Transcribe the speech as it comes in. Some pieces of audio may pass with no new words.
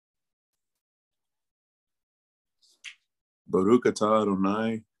Baruch atah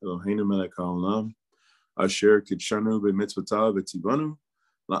Adonai Eloheinu melech haolam, asher kitshanu b'mitzvotav v'tzivanu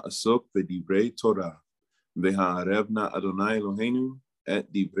la'asok v'divrei Torah, v'ha'arevna Adonai Eloheinu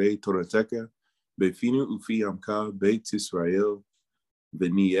et divrei Torateka, b'finu ufi amka beit Yisrael,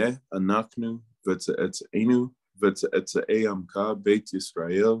 v'niyeh anachnu v'tze'etze'enu v'tze'etze'ei amka beit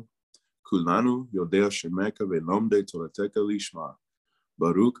Yisrael, kulanu yodea shemeka v'lomdei Torateka lishma.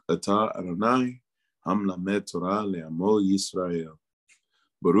 Baruch atah Adonai Hamlamed Torah le'amo Yisrael.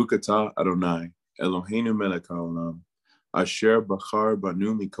 Baruch atah Adonai Eloheinu melech haolam, asher bachar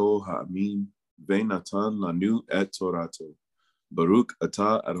banu mikol ha'amim ve'natan lanu et Torato. Baruch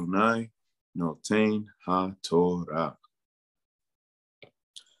atah Adonai noten ha-Torah.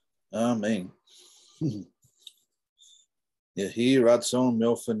 Amen. Yehi ratzon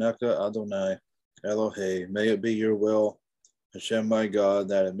milfaneka Adonai Elohe. May it be your will, Hashem my God,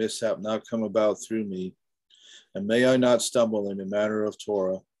 that a mishap not come about through me, and may I not stumble in the matter of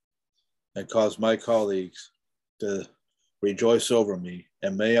Torah, and cause my colleagues to rejoice over me,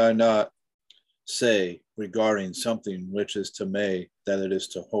 and may I not say regarding something which is to May that it is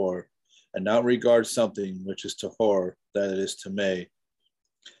to Hor, and not regard something which is to Hor that it is to May.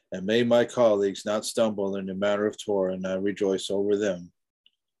 And may my colleagues not stumble in the matter of Torah, and I rejoice over them.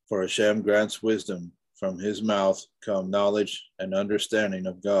 For Hashem grants wisdom, from his mouth come knowledge and understanding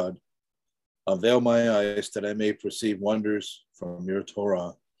of God. Unveil my eyes that I may perceive wonders from your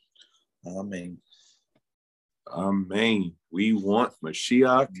Torah. Amen. Amen. We want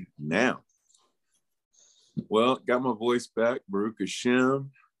Mashiach now. Well, got my voice back. Baruch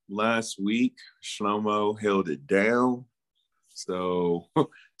Hashem. Last week, Shlomo held it down. So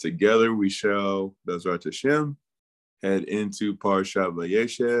together we shall, Bezrat Hashem, head into Parshat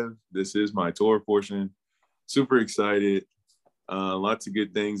Vayeshev. This is my Torah portion. Super excited. Lots of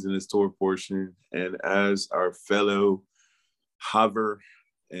good things in this Torah portion. And as our fellow Haver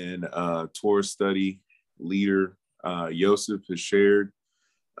and Torah study leader, Yosef, has shared,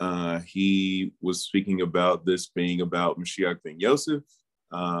 he was speaking about this being about Mashiach ben Yosef.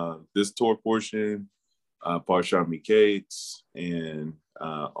 This Torah portion, Parshat Miketz, and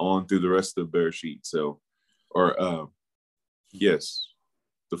on through the rest of Bereshit. So, yes,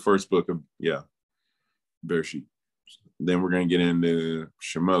 the first book of, Bereshit. Then we're going to get into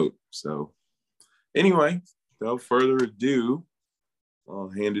Shemot. So, anyway, without further ado, I'll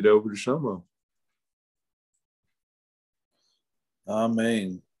hand it over to Shlomo.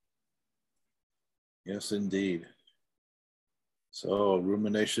 Amen. Yes, indeed. So,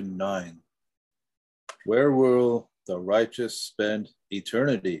 rumination 9. Where will the righteous spend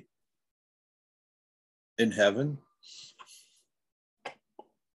eternity? In heaven?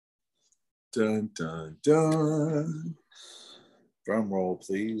 Dun, dun, dun. Drum roll,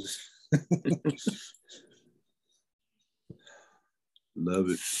 please. Love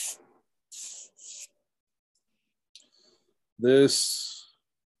it. This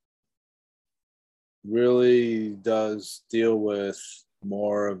really does deal with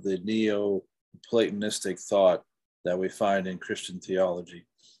more of the Neo-Platonistic thought that we find in Christian theology.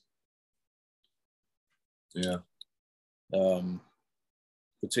 Yeah.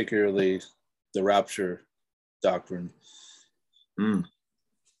 Particularly the rapture doctrine.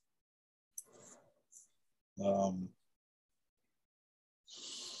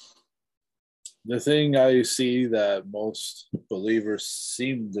 The thing I see that most believers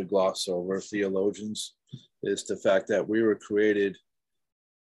seem to gloss over, theologians, is the fact that we were created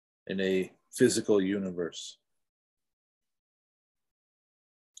in a physical universe.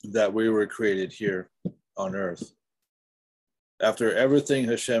 That we were created here on earth. After everything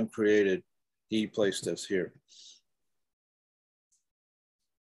Hashem created, he placed us here.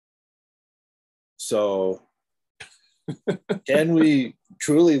 So, can we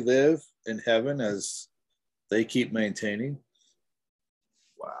truly live in heaven as they keep maintaining?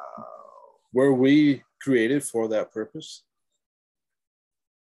 Wow. Were we created for that purpose?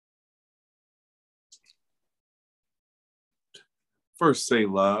 First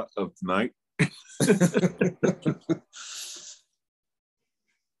Selah of the night.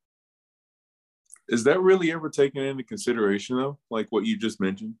 Is that really ever taken into consideration, though? Like what you just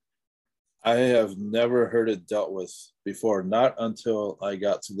mentioned? I have never heard it dealt with before, not until I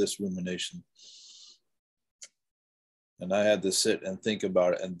got to this rumination. And I had to sit and think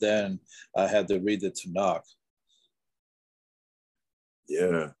about it. And then I had to read the Tanakh.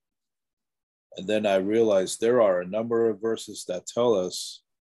 Yeah. And then I realized there are a number of verses that tell us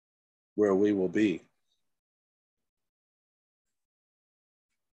where we will be.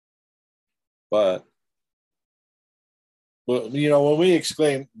 But you know, when we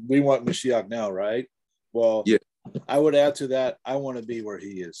exclaim, we want Mashiach now, right? Well, yeah. I would add to that, I want to be where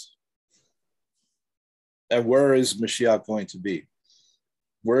he is. And where is Mashiach going to be?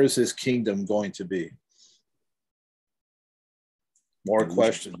 Where is his kingdom going to be? More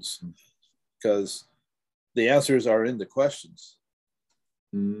questions, because the answers are in the questions.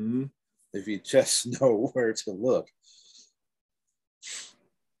 Mm-hmm. If you just know where to look.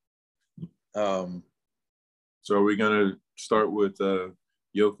 So are we going to start with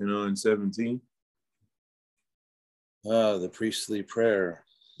Yochanan 17? The priestly prayer.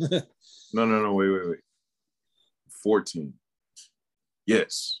 No, wait. 14.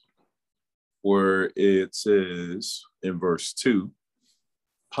 Yes. Where it says in verse 2,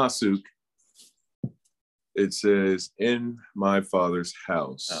 Pasuk, it says, in my father's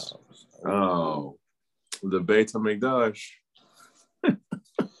house. Oh, the Beit HaMikdash.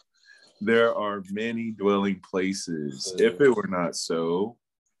 There are many dwelling places. If it were not so,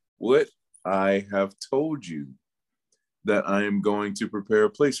 would I have told you that I am going to prepare a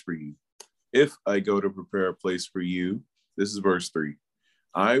place for you? If I go to prepare a place for you, this is verse 3,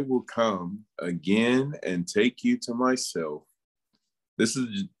 I will come again and take you to myself. This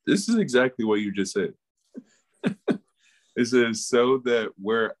is exactly what you just said. It says, so that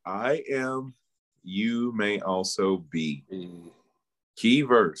where I am, you may also be. Key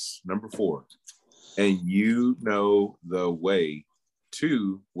verse, number 4. And you know the way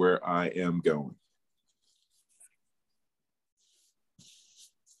to where I am going.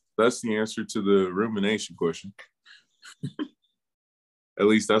 That's the answer to the rumination question. At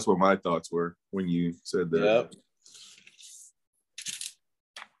least that's what my thoughts were when you said that. Yep.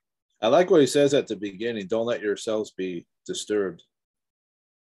 I like what he says at the beginning. Don't let yourselves be disturbed.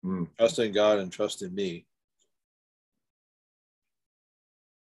 Trust in God and trust in me.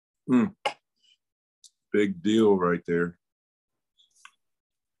 Big deal right there.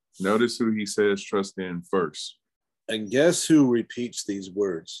 Notice who he says trust in first. And guess who repeats these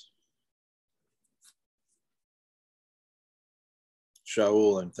words?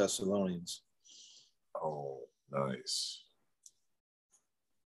 Shaul and Thessalonians. Oh, nice.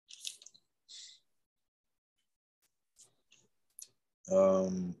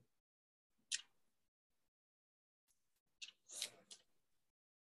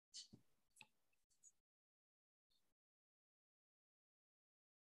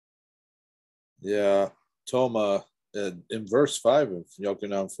 Yeah, Toma in verse 5 of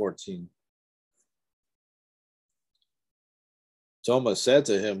Yochanan 14. Toma said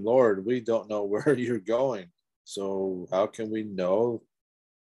to him, Lord, we don't know where you're going, so how can we know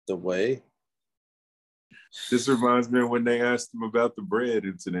the way? This reminds me of when they asked him about the bread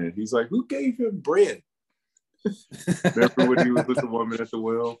incident. He's like, who gave him bread? Remember when he was with the woman at the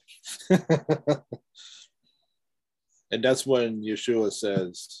well? And that's when Yeshua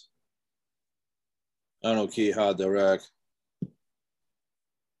says, Anoki ha-darak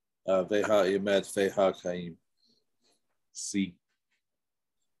veha imet veha kaim. See,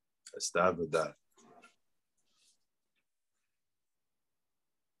 Establishment.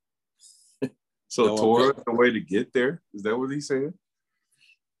 So no Torah is the way to get there? Is that what he's saying?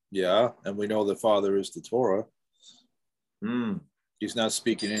 Yeah, and we know the Father is the Torah. He's not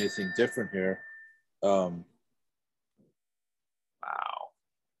speaking anything different here. Wow.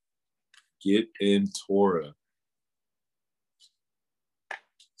 Get in Torah.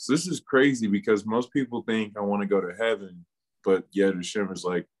 So this is crazy because most people think I want to go to heaven, but yet Hashem is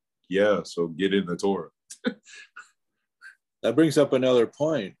like, yeah, so get in the Torah. That brings up another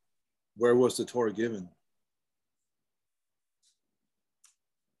point. Where was the Torah given?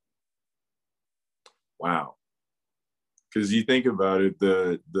 Wow. Because you think about it,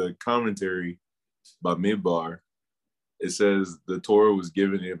 the commentary by Midbar, it says the Torah was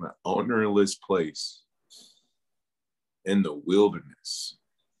given in an ownerless place in the wilderness.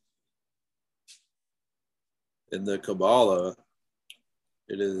 In the Kabbalah,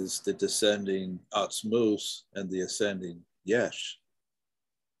 it is the descending Atzmus and the ascending Yesh.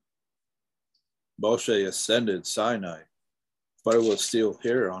 Moshe ascended Sinai, but it was still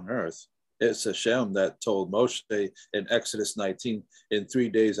here on earth. It's Hashem that told Moshe in Exodus 19, in 3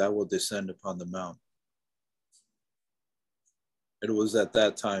 days I will descend upon the mount. It was at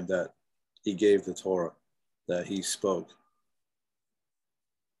that time that he gave the Torah, that he spoke.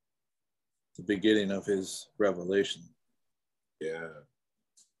 The beginning of his revelation. Yeah.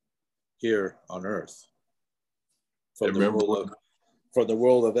 Here on earth. From the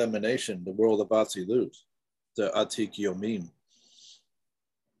world of emanation, the world of Atzilut, the Atik Yomim.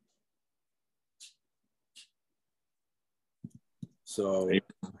 So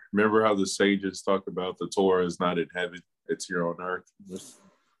remember how the sages talk about the Torah is not in heaven, it's here on earth.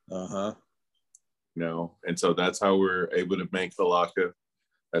 Uh-huh. And so that's how we're able to make halakha.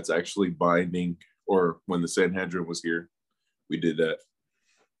 That's actually binding. Or when the Sanhedrin was here, we did that.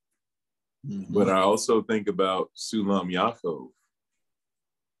 But I also think about Sulam Yaakov,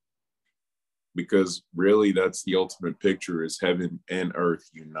 because really that's the ultimate picture, is heaven and earth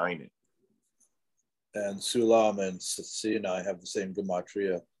united. And Sulam and Sinai have the same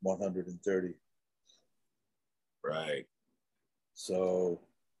gematria, 130. Right. So,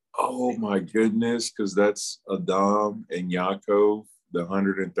 oh my goodness, because that's Adam and Yaakov, the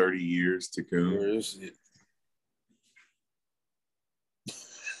 130 years to come. Where is it?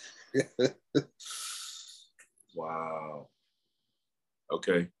 Wow.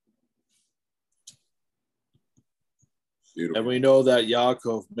 Okay. Beautiful. And we know that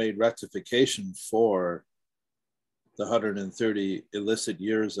Yaakov made rectification for the 130 illicit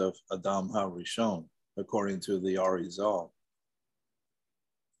years of Adam HaRishon, according to the Arizal.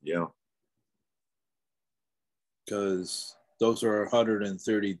 Yeah. Because those are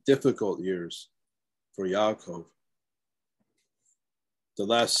 130 difficult years for Yaakov. The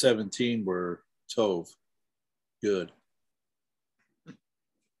last 17 were Tov, good.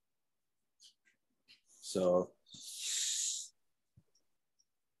 So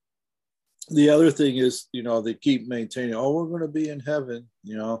the other thing is, they keep maintaining, we're going to be in heaven,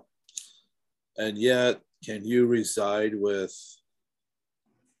 and yet can you reside with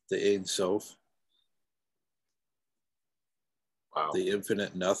the Ein Sof, wow, the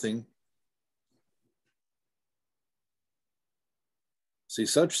infinite nothing? See,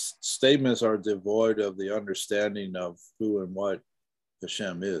 such statements are devoid of the understanding of who and what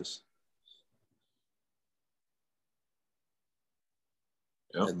Hashem is.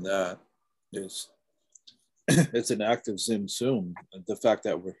 Yep. And that is, it's an act of Tzimtzum, the fact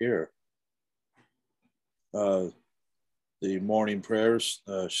that we're here. The morning prayers,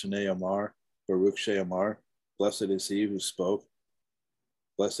 Shnei Amar, Baruch She'amar, blessed is he who spoke,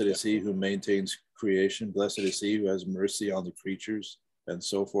 blessed is he who maintains creation, blessed is he who has mercy on the creatures, and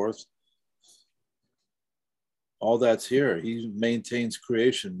so forth. All that's here. He maintains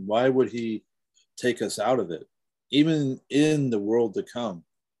creation. Why would he take us out of it? Even in the world to come,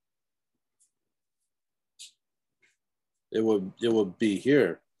 it would be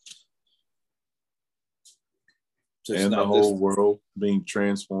here. Just and the whole world being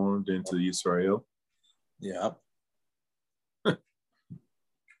transformed into Israel. Yeah.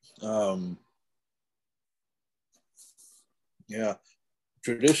 Yeah.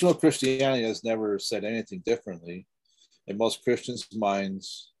 Traditional Christianity has never said anything differently. In most Christians'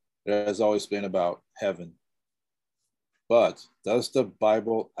 minds, it has always been about heaven. But does the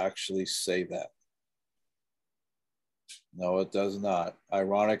Bible actually say that? No, it does not.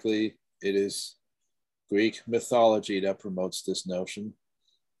 Ironically, it is Greek mythology that promotes this notion.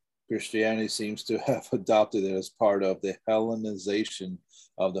 Christianity seems to have adopted it as part of the Hellenization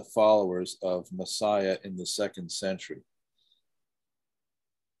of the followers of Messiah in the 2nd century.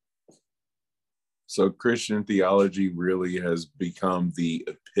 So Christian theology really has become the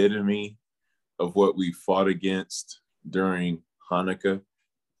epitome of what we fought against during Hanukkah.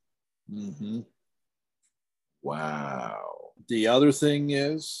 Mm-hmm. Wow. The other thing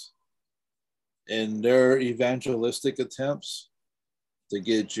is, in their evangelistic attempts to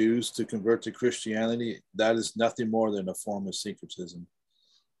get Jews to convert to Christianity, that is nothing more than a form of syncretism.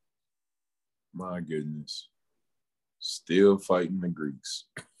 My goodness. Still fighting the Greeks.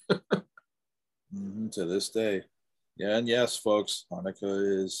 To this day. Yeah, and yes, folks,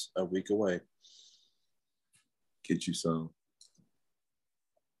 Hanukkah is a week away. Get you some.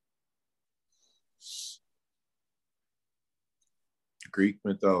 Greek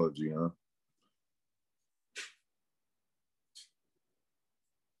mythology, huh?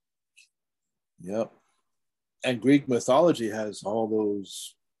 Yep. And Greek mythology has all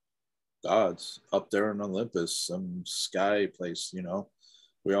those gods up there in Olympus, some sky place,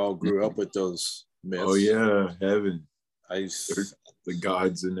 We all grew up with those myths. Oh, yeah, heaven. The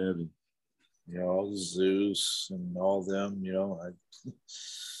gods in heaven. All Zeus and all them,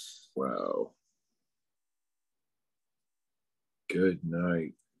 Wow. Good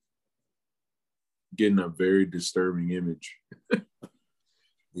night. Getting a very disturbing image.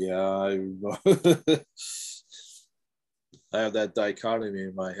 Yeah, I have that dichotomy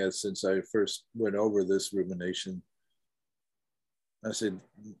in my head since I first went over this rumination. I said,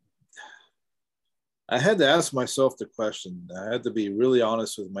 I had to ask myself the question. I had to be really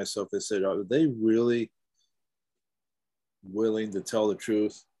honest with myself. I said, are they really willing to tell the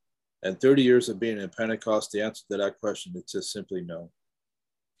truth? And 30 years of being in Pentecost, the answer to that question is just simply no.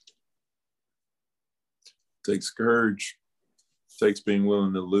 Takes courage. Takes being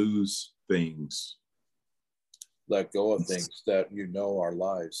willing to lose things let go of things that are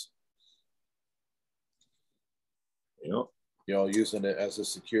lies. Yep. Using it as a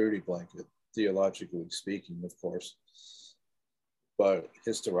security blanket, theologically speaking, of course. But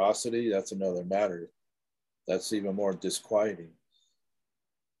historicity, that's another matter. That's even more disquieting.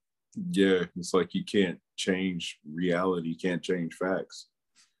 Yeah, it's like you can't change reality, you can't change facts.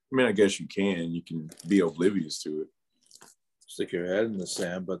 I mean, I guess you can. You can be oblivious to it. Stick your head in the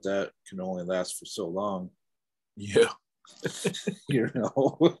sand, but that can only last for so long. Yeah.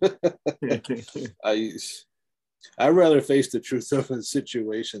 I'd rather face the truth of a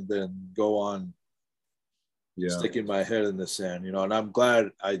situation than go on sticking my head in the sand, and I'm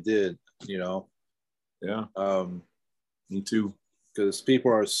glad I did, Yeah. Me too. Because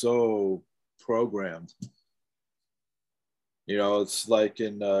people are so programmed. It's like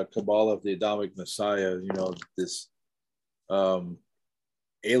in Kabbalah of the Adamic Messiah, this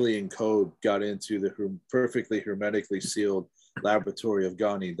alien code got into the perfectly hermetically sealed laboratory of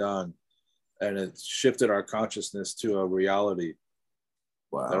Gan Eden, and it shifted our consciousness to a reality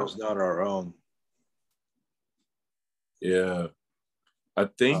that was not our own. Yeah. I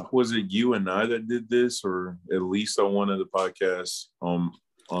think, was it you and I that did this, or at least on one of the podcasts on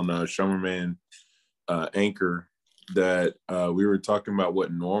Shummerman Anchor, that we were talking about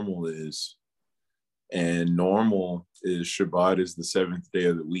what normal is. And normal is Shabbat is the 7th day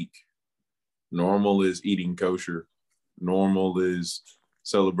of the week. Normal is eating kosher. Normal is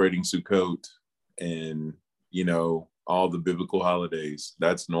celebrating Sukkot and, all the biblical holidays.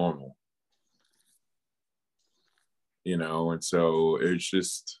 That's normal. And so it's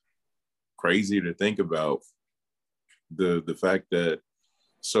just crazy to think about the fact that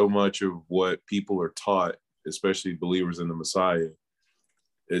so much of what people are taught, especially believers in the Messiah,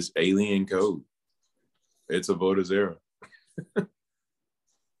 is alien code. It's Avodah Zarah.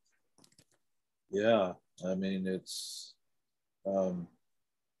 Yeah, I mean, it's I'm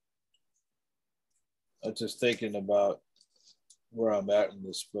just thinking about where I'm at in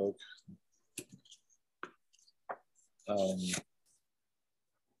this book.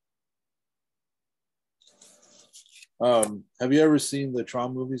 Have you ever seen the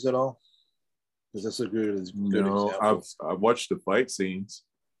Tron movies at all? Because that's a good example. I've watched the fight scenes.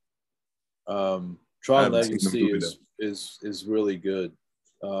 Tron Legacy is really good.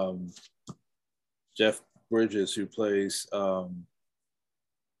 Jeff Bridges, who plays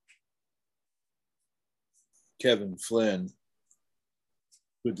Kevin Flynn,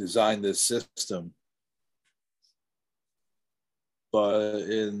 who designed this system, but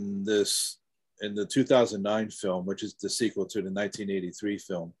in the 2009 film, which is the sequel to the 1983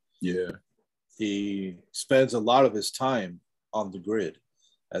 film, he spends a lot of his time on the grid,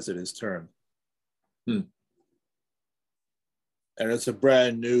 as it is termed. And it's a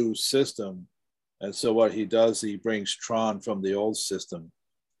brand new system. And so what he does, he brings Tron from the old system,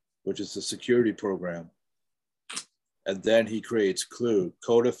 which is the security program. And then he creates Clue,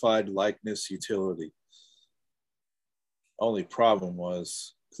 Codified Likeness Utility. Only problem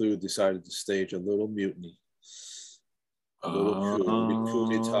was Clue decided to stage a little mutiny. A little coup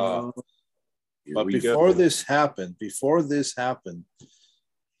d'etat. But before this happened,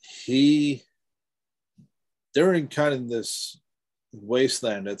 they're in kind of this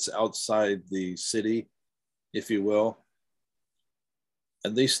wasteland that's outside the city, if you will.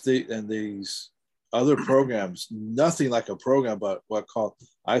 And these other programs, nothing like a program, but what called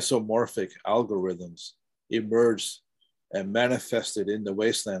isomorphic algorithms, emerged and manifested in the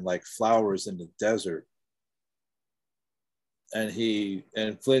wasteland like flowers in the desert. And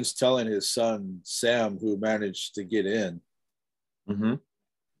Flynn's telling his son Sam, who managed to get in,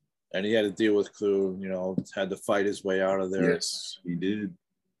 and he had to deal with Clue, had to fight his way out of there. Yes, he did.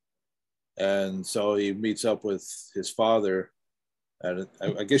 And so he meets up with his father at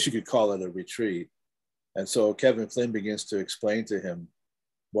I guess you could call it a retreat. And so Kevin Flynn begins to explain to him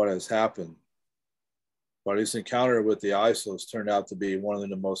what has happened. But his encounter with the ISOs turned out to be one of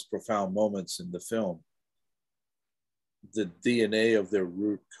the most profound moments in the film. The DNA of their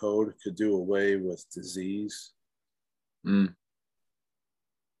root code could do away with disease.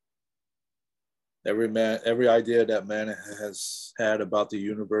 Every idea that man has had about the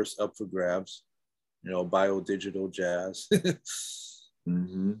universe up for grabs, biodigital jazz.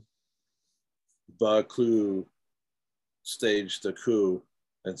 But Clue staged a coup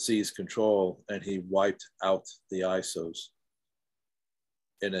and seized control, and he wiped out the ISOs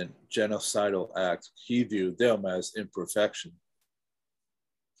in a genocidal act. He viewed them as imperfection.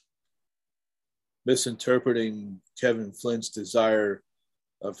 Misinterpreting Kevin Flynn's desire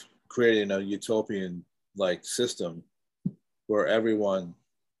of creating a utopian-like system where everyone,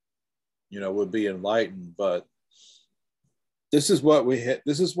 would be enlightened, but This is what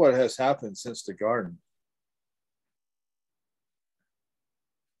this is what has happened since the garden.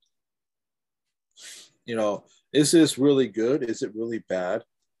 You know, is this really good? Is it really bad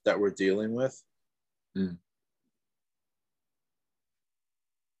that we're dealing with? Mm.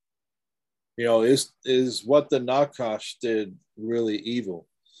 You know, is what the Nakash did really evil?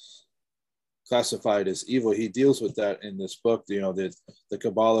 Classified as evil. He deals with that in this book, you know, the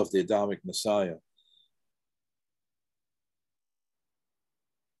Kabbalah of the Adamic Messiah.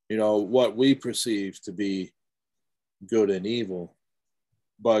 You know, what we perceive to be good and evil.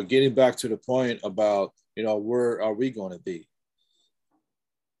 But getting back to the point about, you know, where are we going to be?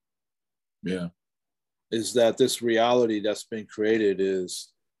 Yeah. Is that this reality that's been created is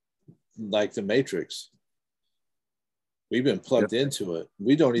like the Matrix. We've been plugged into it.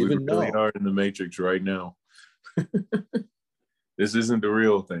 We don't even know. We really are in the Matrix right now. This isn't the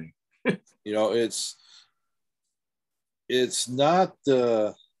real thing. You know, it's not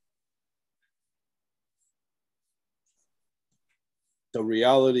the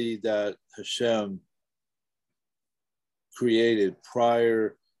reality that Hashem created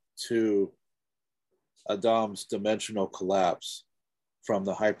prior to Adam's dimensional collapse from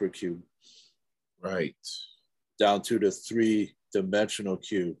the hypercube. Right. Down to the 3-dimensional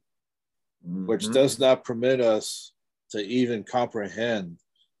cube, which does not permit us to even comprehend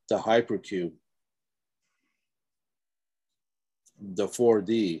the hypercube, the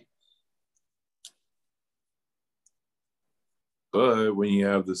 4D. But when you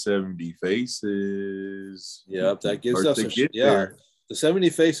have the 70 faces, that gives us there. The 70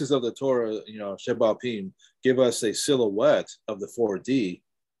 faces of the Torah, you know, Shebapim, give us a silhouette of the 4D.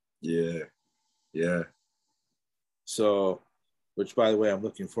 Yeah. So, which, by the way, I'm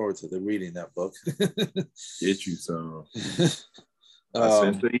looking forward to reading that book. Get you some. I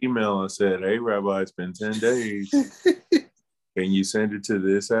sent the email. I said, "Hey, Rabbi, it's been 10 days. Can you send it to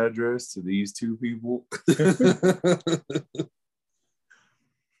this address to these 2 people?"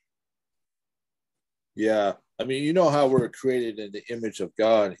 Yeah. I mean, you know how we're created in the image of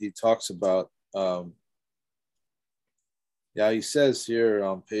God. He talks about, he says here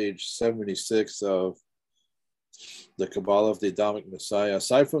on page 76 of the Kabbalah of the Adamic Messiah,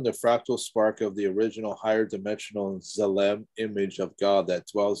 aside from the fractal spark of the original higher dimensional Zalem image of God that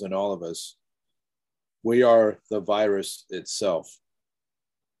dwells in all of us, we are the virus itself.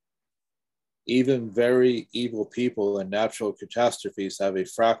 Even very evil people and natural catastrophes have a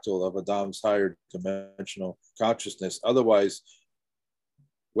fractal of Adam's higher dimensional consciousness. Otherwise,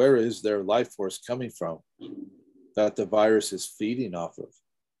 where is their life force coming from that the virus is feeding off of?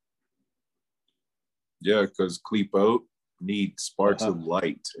 Yeah, because Klipot needs sparks of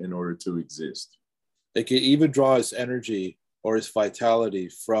light in order to exist. It can even draw its energy or its vitality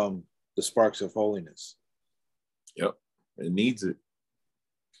from the sparks of holiness. Yep, it needs it.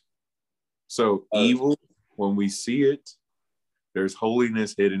 So evil, when we see it, there's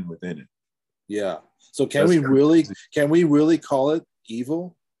holiness hidden within it. Yeah. So can we really call it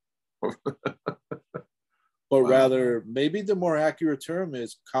evil? But rather, maybe the more accurate term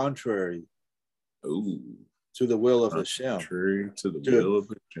is contrary. To the will of Hashem. Contrary to the will of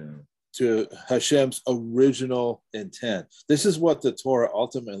Hashem. To Hashem's original intent. This is what the Torah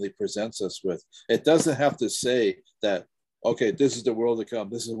ultimately presents us with. It doesn't have to say that, okay, this is the world to come.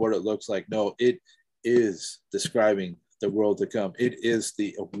 This is what it looks like. No, it is describing the world to come. It is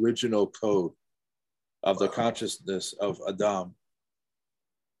the original code of the consciousness of Adam,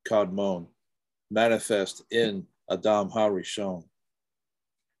 Kadmon, manifest in Adam HaRishon.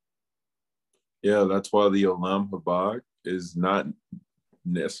 Yeah, that's why the Olam Haba is not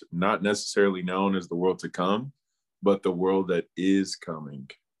necessarily known as the world to come, but the world that is coming.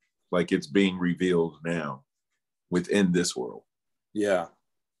 Like it's being revealed now within this world. Yeah.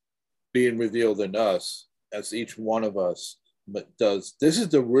 Being revealed in us, as each one of us does. This is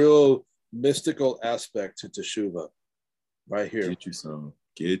the real mystical aspect to Teshuvah right here. Get you some.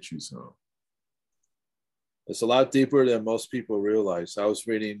 It's a lot deeper than most people realize. I was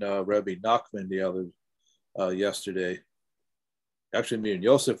reading Rebbe Nachman yesterday. Actually, me and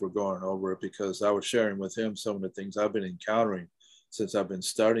Yosef were going over it because I was sharing with him some of the things I've been encountering since I've been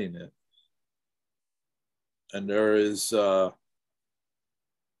studying it. And there is Likutei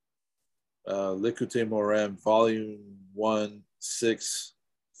Moharan, volume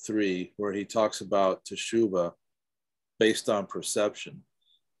 163, where he talks about Teshuvah based on perception.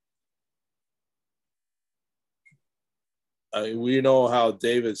 We know how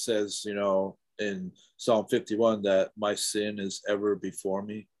David says, you know, in Psalm 51 that my sin is ever before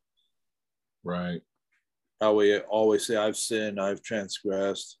me. Right. How we always say, I've sinned, I've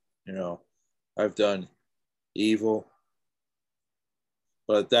transgressed, you know, I've done evil.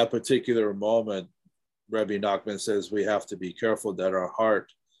 But at that particular moment, Rabbi Nachman says we have to be careful that our heart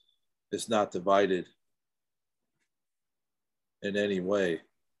is not divided in any way.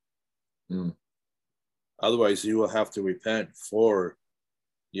 Mm. Otherwise, you will have to repent for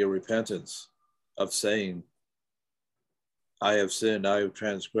your repentance of saying, I have sinned, I have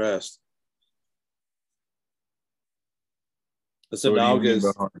transgressed. It's So analogous. what do you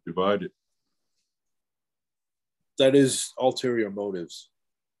mean by heart divided? That is ulterior motives.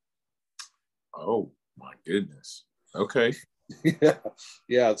 Oh my goodness. Okay.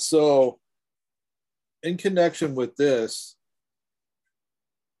 Yeah. So in connection with this,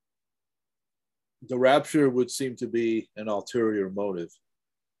 the rapture would seem to be an ulterior motive.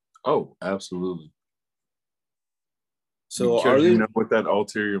 Oh, absolutely. So because are they, you know what that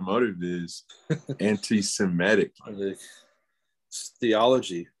ulterior motive is? Anti-Semitic. it's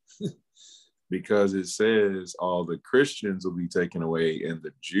theology. Because it says all the Christians will be taken away and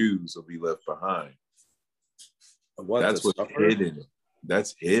the Jews will be left behind. That's what's hidden.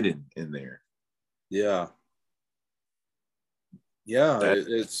 That's hidden in there. Yeah. Yeah, that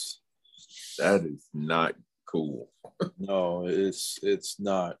is not cool. No, it's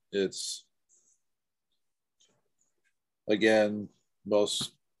not. It's, again,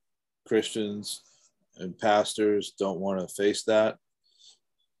 most Christians and pastors don't want to face that.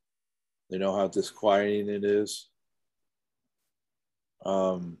 They know how disquieting it is,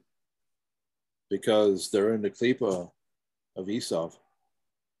 because they're in the klipa of Esau.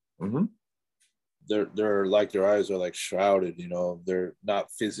 Mm-hmm. They're like, their eyes are like shrouded, you know, they're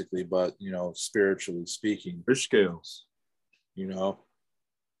not physically, but, you know, spiritually speaking. Fish scales. You know,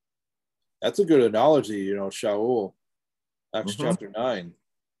 that's a good analogy, you know, Shaul, Acts Mm-hmm. chapter 9.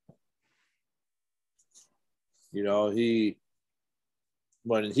 You know,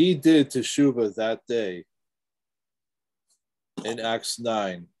 when he did teshuvah that day in Acts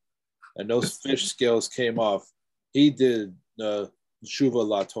 9, and those fish scales came off, he did teshuvah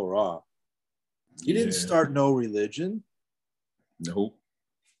la Torah. He didn't start no religion. Nope.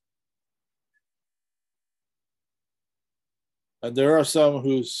 And there are some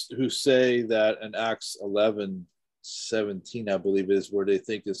who say that in Acts 11:17, I believe it is, where they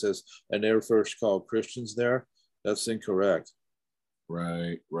think it says, and they were first called Christians there. That's incorrect.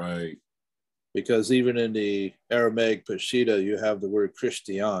 Right. Because even in the Aramaic Peshitta, you have the word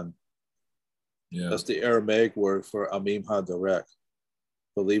Christian. Yeah. That's the Aramaic word for Amim HaDorek,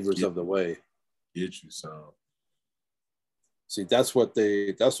 believers of the way. Get you some. See, that's what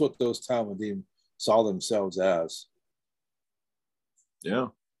those Talmudim saw themselves as. Yeah.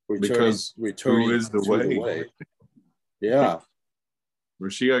 Returning who is the way? Yeah.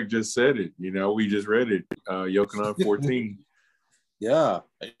 Mashiach just said it. You know, we just read it. Yochanan 14. Yeah.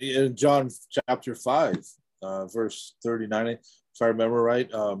 In John chapter 5, verse 39, if I remember right,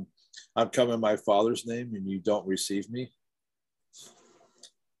 I'm come in my Father's name and you don't receive me.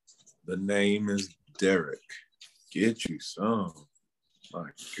 The name is Derek. Get you some.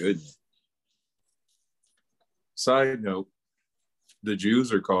 My goodness. Side note, the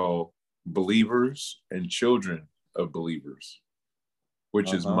Jews are called believers and children of believers,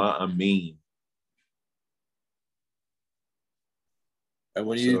 which is ma'amim. And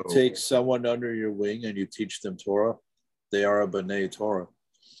when you take someone under your wing and you teach them Torah, they are a B'nai Torah.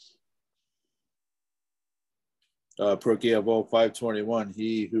 Pirkei Avot 5:21,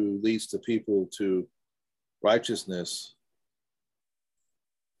 he who leads the people to righteousness.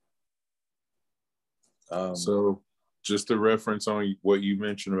 So just a reference on what you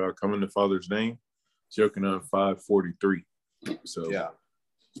mentioned about coming to Father's name, it's Yochanan 5:43. So yeah,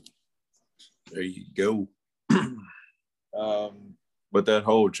 there you go. But that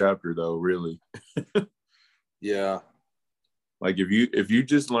whole chapter, though, really, yeah. Like if you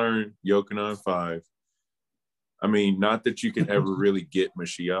just learn Yochanan 5, I mean, not that you can ever really get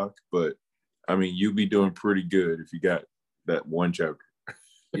Mashiach, but I mean, you'll be doing pretty good if you got that one chapter.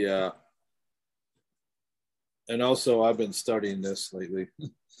 Yeah. And also, I've been studying this lately.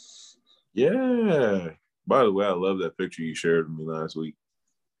 Yeah. By the way, I love that picture you shared with me last week.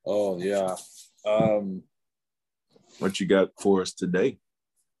 Oh, yeah. What you got for us today?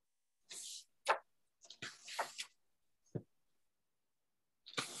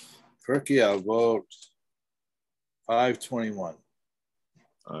 Pirkei Avot 5:21.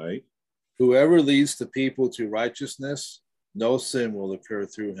 All right. Whoever leads the people to righteousness, no sin will occur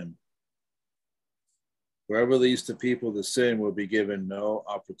through him. Whoever leads the people to sin will be given no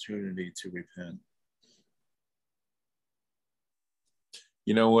opportunity to repent.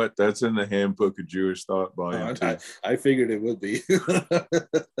 You know what? That's in the Handbook of Jewish Thought, Volume 2. I figured it would be.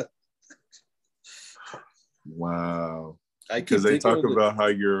 Wow. I Because keep they thinking talk of it. about how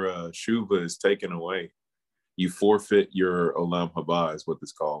your shuva is taken away. You forfeit your olam haba is what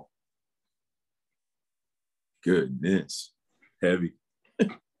it's called. Goodness. Heavy.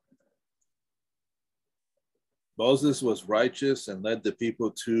 Moses was righteous and led the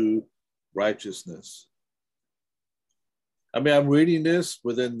people to righteousness. I mean, I'm reading this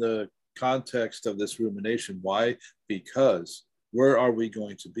within the context of this rumination. Why? Because where are we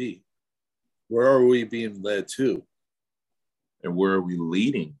going to be? Where are we being led to? And where are we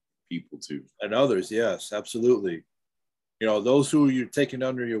leading people to? And others, yes, absolutely. You know, those who you're taking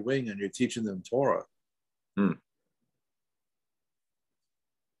under your wing and you're teaching them Torah.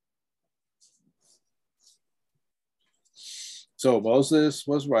 So Moses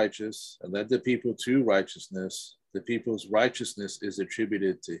was righteous and led the people to righteousness. The people's righteousness is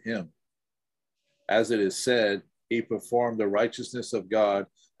attributed to him. As it is said, he performed the righteousness of God,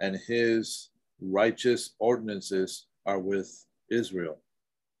 and his righteous ordinances are with Israel.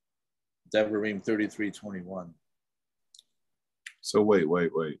 Devarim 33:21. So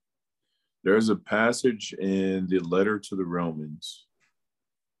wait. There's a passage in the letter to the Romans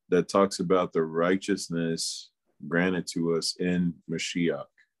that talks about the righteousness granted to us in Mashiach.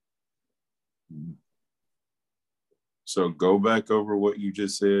 So go back over what you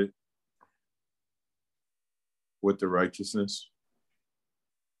just said with the righteousness.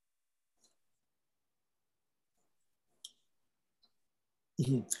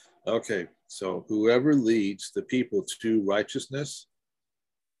 Okay, so whoever leads the people to righteousness,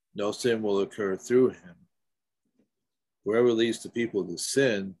 no sin will occur through him. Whoever leads the people to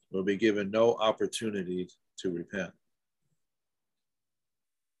sin will be given no opportunity to repent.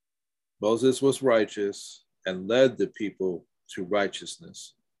 Moses was righteous and led the people to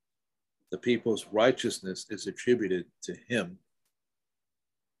righteousness. The people's righteousness is attributed to him.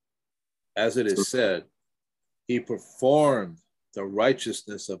 As it is said, he performed the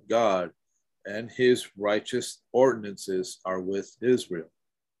righteousness of God, and his righteous ordinances are with Israel.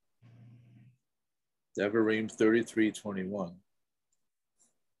 Devarim 33:21.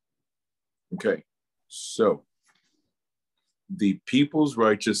 Okay, so the people's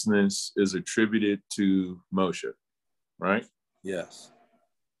righteousness is attributed to Moshe, right? Yes.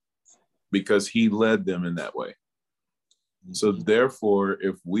 Because he led them in that way. Mm-hmm. So therefore,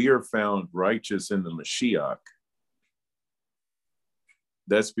 if we are found righteous in the Mashiach,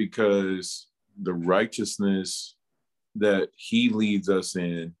 that's because the righteousness that he leads us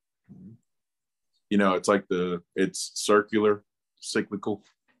in, you know, it's circular, cyclical,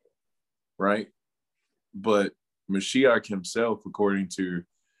 right? But Mashiach himself, according to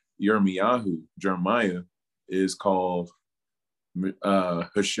Yirmiyahu, Jeremiah, is called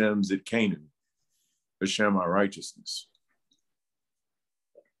Hashem Zidkenu, Hashem our righteousness.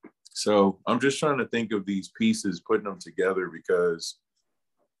 So I'm just trying to think of these pieces, putting them together, because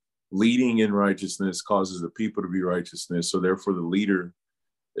leading in righteousness causes the people to be righteousness. So therefore the leader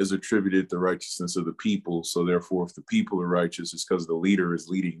is attributed the righteousness of the people. So therefore, if the people are righteous, it's because the leader is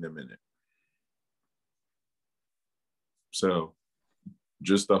leading them in it. So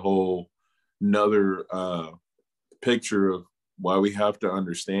just a whole another picture of why we have to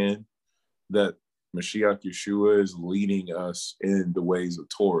understand that Mashiach Yeshua is leading us in the ways of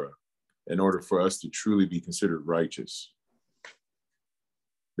Torah in order for us to truly be considered righteous.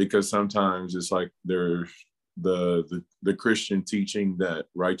 Because sometimes it's like there's the Christian teaching that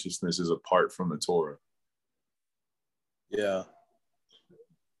righteousness is apart from the Torah. Yeah.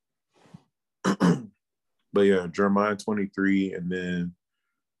 But yeah, Jeremiah 23 and then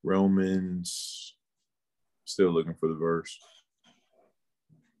Romans, still looking for the verse.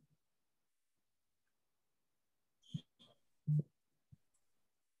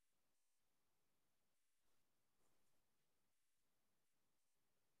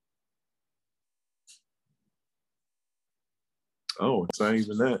 Oh, it's not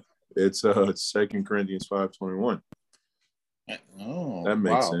even that. It's 2 Corinthians 5:21. Oh, that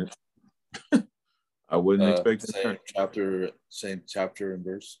makes sense. I wouldn't expect that. Same chapter and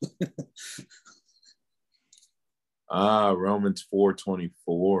verse. Romans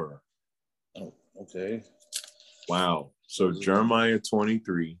 4:24. Oh, okay. Wow. So Jeremiah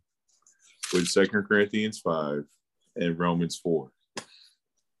 23 with 2 Corinthians 5 and Romans 4.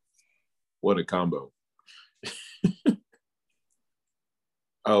 What a combo.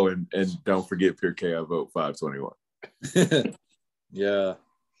 Oh, and don't forget Pirkei Avot 5:21. Yeah.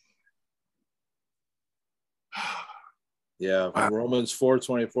 Yeah, wow. Romans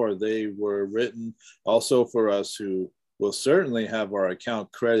 4:24, they were written also for us who will certainly have our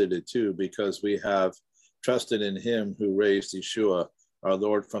account credited too, because we have trusted in him who raised Yeshua, our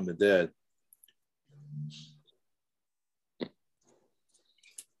Lord, from the dead.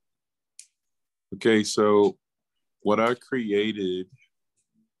 Okay, so what I created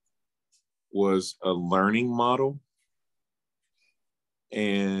was a learning model.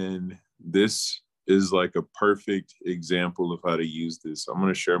 And this is like a perfect example of how to use this. I'm going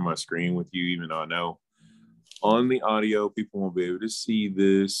to share my screen with you, even though I know on the audio, people won't be able to see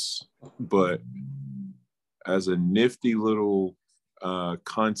this, but as a nifty little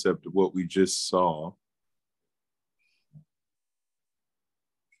concept of what we just saw.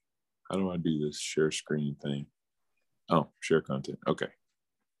 How do I do this share screen thing? Oh, share content. Okay.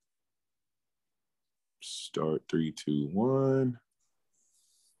 Start 3, 2, 1.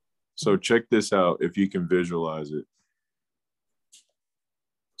 So check this out if you can visualize it.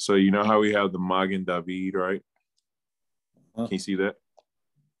 So you know how we have the Magen David, right? Can you see that?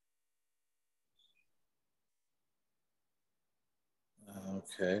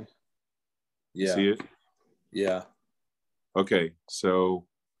 Okay. You Yeah. see it? Yeah. Okay. So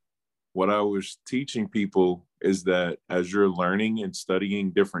what I was teaching people is that as you're learning and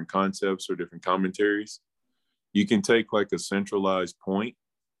studying different concepts or different commentaries, you can take like a centralized point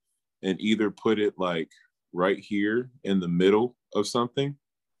and either put it like right here in the middle of something,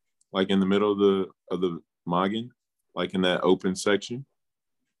 like in the middle of the Magen, like in that open section.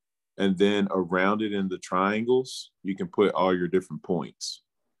 And then around it in the triangles, you can put all your different points.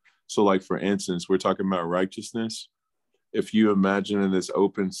 So like, for instance, we're talking about righteousness. If you imagine in this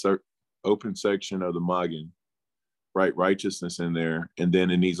open section of the Magen, write righteousness in there. And then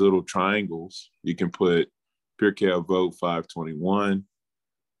in these little triangles, you can put Pirkei Avot 5:21.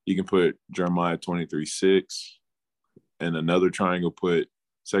 You can put Jeremiah 23:6. And another triangle, put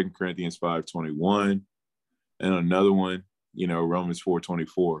 2 Corinthians 5:21. And another one, Romans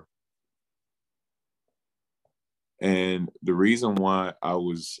 4:24. And the reason why I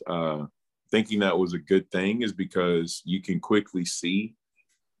was thinking that was a good thing is because you can quickly see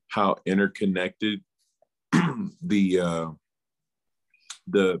how interconnected the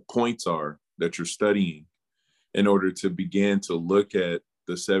points are that you're studying in order to begin to look at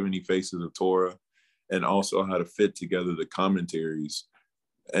the 70 faces of Torah and also how to fit together the commentaries.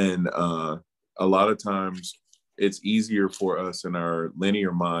 And a lot of times it's easier for us in our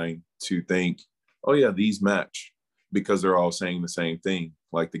linear mind to think, oh yeah, these match, because they're all saying the same thing,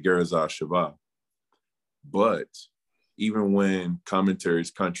 like the Gerazah Shavah. But even when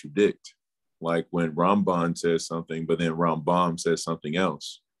commentaries contradict, like when Ramban says something, but then Rambam says something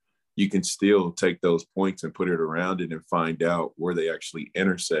else, you can still take those points and put it around it and find out where they actually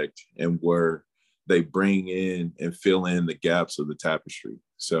intersect and where they bring in and fill in the gaps of the tapestry.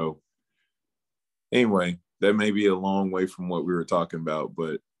 So anyway, that may be a long way from what we were talking about,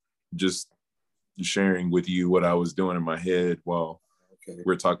 but just sharing with you what I was doing in my head while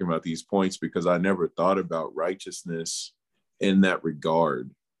we're talking about these points, because I never thought about righteousness in that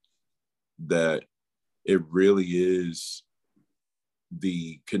regard, that it really is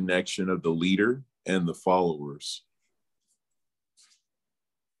the connection of the leader and the followers,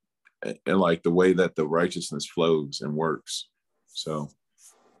 and like the way that the righteousness flows and works. So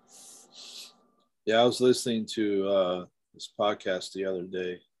yeah, I was listening to this podcast the other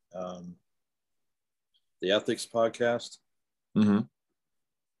day, the Ethics Podcast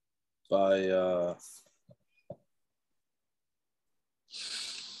by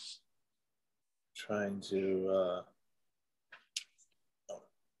trying to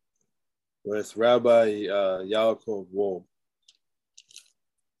with Rabbi Yaakov Wolbe.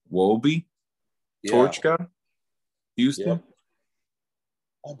 Wolbe? Yeah. Torch guy? Houston? Yep.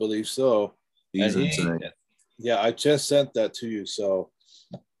 I believe so. He's insane. Yeah, I just sent that to you. So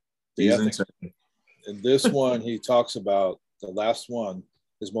he's insane. In this one, he talks about the last one,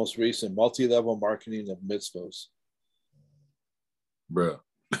 his most recent multi-level marketing of mitzvos. Bro.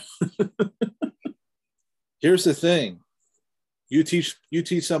 Here's the thing. You teach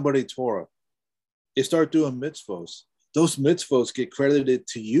somebody Torah. They start doing mitzvos. Those mitzvos get credited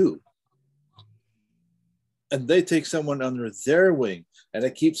to you. And they take someone under their wing, and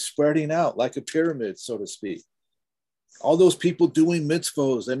it keeps spreading out like a pyramid, so to speak. All those people doing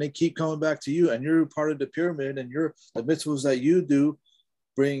mitzvos, and they keep coming back to you, and you're part of the pyramid, and the mitzvos that you do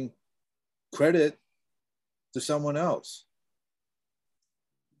bring credit to someone else.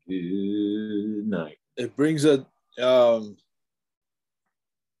 Good night. It brings every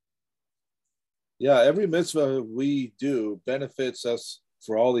mitzvah we do benefits us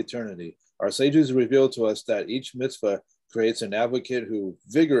for all eternity. Our sages reveal to us that each mitzvah creates an advocate who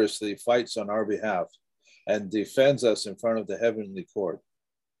vigorously fights on our behalf and defends us in front of the heavenly court.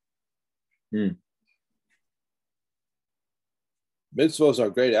 Mitzvahs are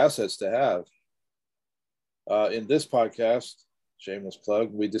great assets to have. In this podcast, shameless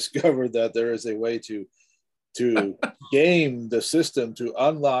plug, we discovered that there is a way to game the system to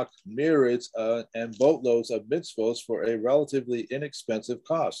unlock myriads and boatloads of mitzvos for a relatively inexpensive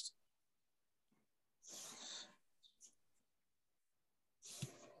cost.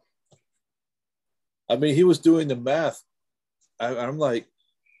 I mean, he was doing the math. I'm like,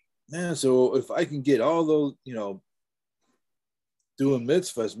 man, so if I can get all those, doing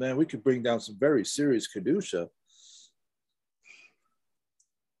mitzvahs, man, we could bring down some very serious kedusha.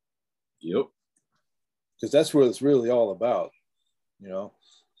 Yep. Because that's what it's really all about,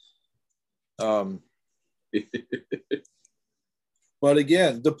 But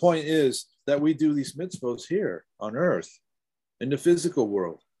again, the point is that we do these mitzvahs here on earth, in the physical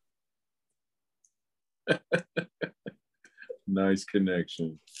world. Nice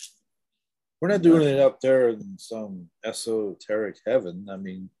connection. We're not doing it up there in some esoteric heaven. I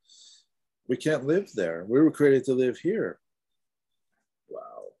mean, we can't live there. We were created to live here.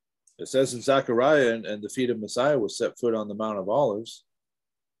 Wow. It says in Zechariah, and the feet of Messiah will set foot on the Mount of Olives.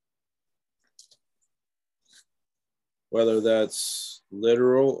 Whether that's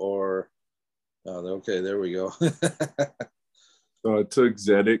literal or, okay, there we go. So I took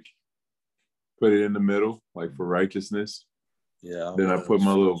Zedek, put it in the middle, like for righteousness. Yeah. Then I put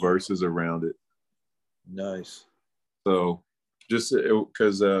my little verses around it. Nice. So just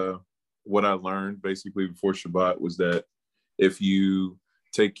because what I learned basically before Shabbat was that if you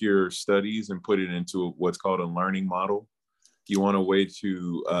take your studies and put it into what's called a learning model, you want a way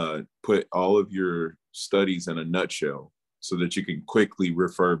to put all of your studies in a nutshell so that you can quickly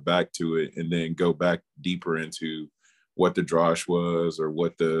refer back to it and then go back deeper into what the drosh was or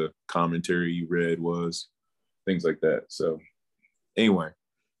what the commentary you read was, things like that. So anyway,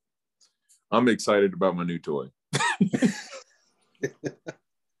 I'm excited about my new toy.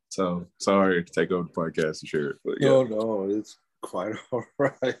 So sorry to take over the podcast and share it. But yeah. No, it's quite all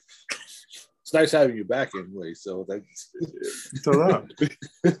right. It's nice having you back anyway. So that's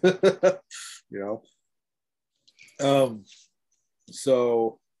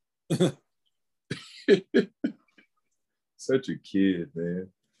So such a kid, man.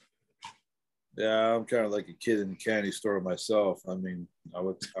 Yeah, I'm kind of like a kid in the candy store myself. I mean,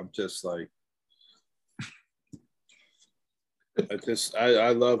 I'm just like,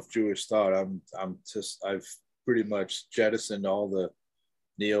 I love Jewish thought. I've pretty much jettisoned all the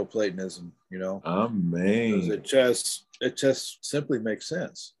Neoplatonism, Amen. It just simply makes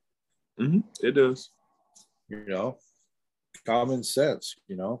sense. Mm-hmm. It does. Common sense,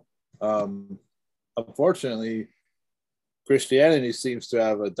 Unfortunately, Christianity seems to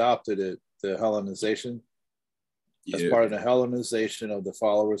have adopted it, the Hellenization, as part of the Hellenization of the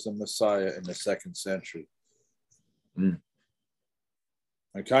followers of Messiah in the 2nd century. And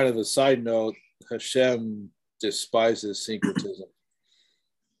kind of a side note, Hashem despises syncretism.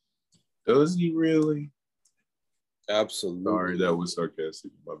 Does he really? Absolutely. Sorry, that was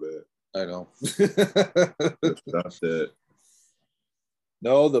sarcastic. My bad. I know. Stop that.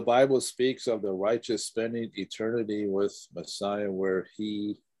 No, the Bible speaks of the righteous spending eternity with Messiah where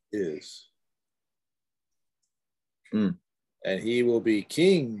he is. And he will be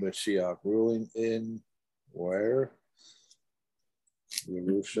King Mashiach, ruling in where?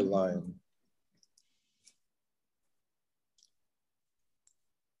 Jerusalem.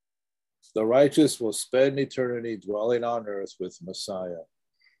 The righteous will spend eternity dwelling on earth with Messiah.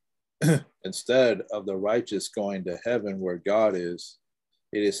 Instead of the righteous going to heaven where God is,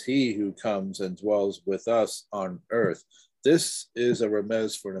 it is he who comes and dwells with us on earth. This is a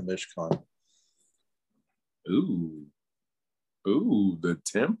remez for the Mishkan. Ooh, the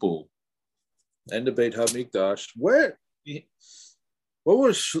temple. And the Beit HaMikdash. What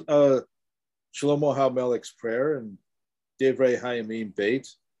was Shlomo HaMelech's prayer in Divrei Hayamim Beit?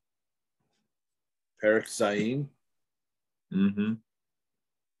 Perek Zayin.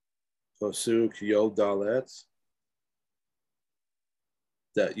 Posuk Yod Dalet.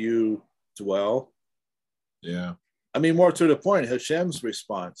 That you dwell. Yeah. I mean, more to the point, Hashem's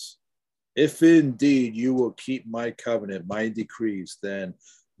response. If indeed you will keep my covenant, my decrees, then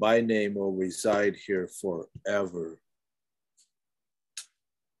my name will reside here forever.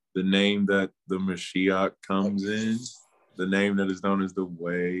 The name that the Mashiach comes in, the name that is known as the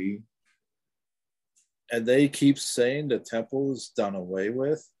Way. And they keep saying the temple is done away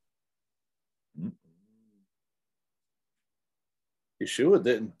with. Yeshua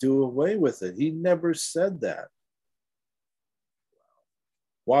didn't do away with it. He never said that.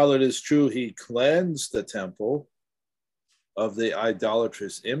 While it is true he cleansed the temple of the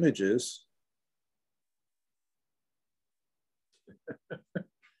idolatrous images,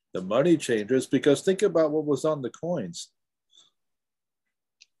 the money changers, because think about what was on the coins.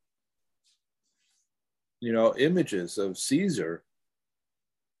 images of Caesar.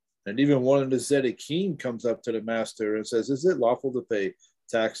 And even one of the Zedekim comes up to the master and says, is it lawful to pay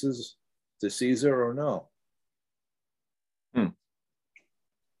taxes to Caesar or no?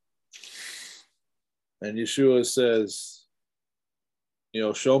 And Yeshua says,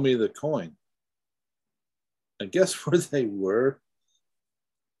 show me the coin. And guess where they were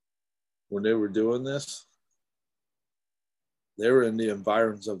when they were doing this? They were in the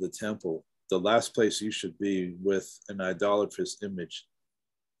environs of the temple, the last place you should be with an idolatrous image.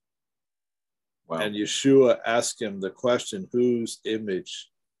 Wow. And Yeshua asked him the question, whose image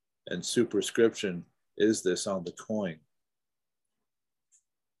and superscription is this on the coin?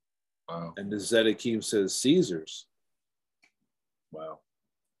 Wow. And the Zedekim says, Caesar's. Wow.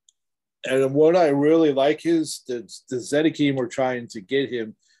 And what I really like is the Zedekim were trying to get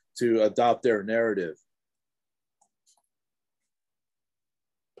him to adopt their narrative.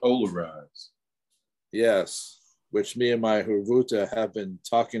 Polarize. Yes, which me and my Hurvuta have been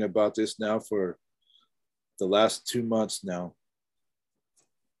talking about this now for the last 2 months now.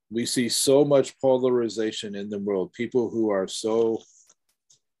 We see so much polarization in the world, people who are so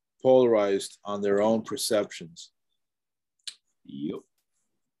polarized on their own perceptions. Yep.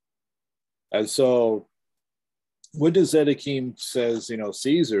 And so when the Zedekim says,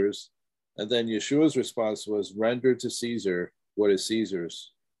 Caesar's, and then Yeshua's response was, render to Caesar what is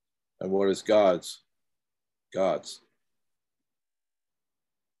Caesar's and what is God's. God's.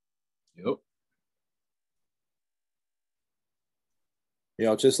 Yep.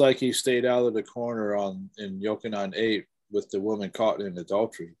 Just like he stayed out of the corner in Yochanan 8 with the woman caught in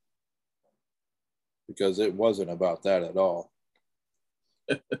adultery, because it wasn't about that at all.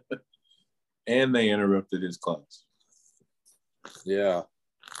 And they interrupted his class. Yeah.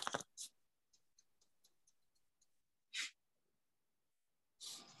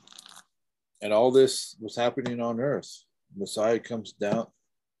 And all this was happening on earth. Messiah comes to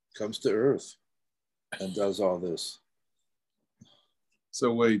earth and does all this.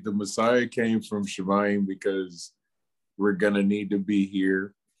 So wait, the Messiah came from Shemayim because we're going to need to be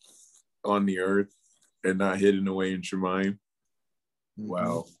here on the earth and not hidden away in Shemayim. Mm-hmm.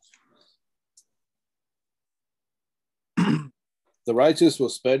 Wow. The righteous will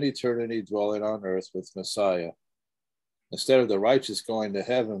spend eternity dwelling on earth with Messiah. Instead of the righteous going to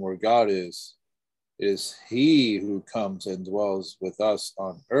heaven where God is, it is he who comes and dwells with us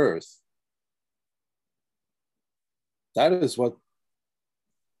on earth. That is what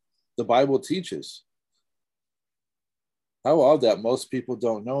the Bible teaches. How odd that most people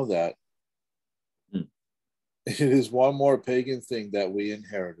don't know that. It is one more pagan thing that we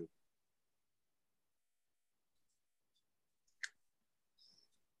inherited.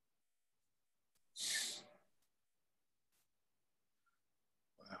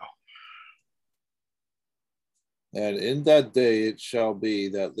 And in that day it shall be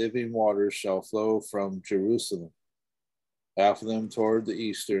that living waters shall flow from Jerusalem, half of them toward the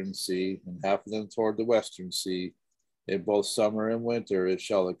eastern sea, and half of them toward the western sea. In both summer and winter it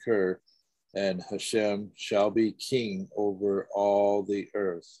shall occur, and Hashem shall be king over all the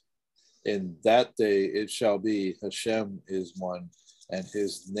earth. In that day it shall be Hashem is one, and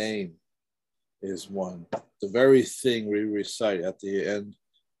his name is one. The very thing we recite at the end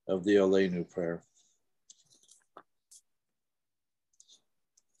of the Aleinu prayer.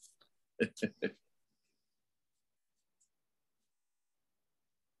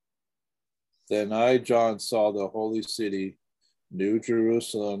 Then I, John, saw the holy city, New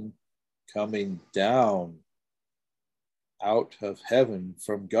Jerusalem, coming down out of heaven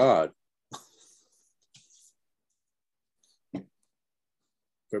from God,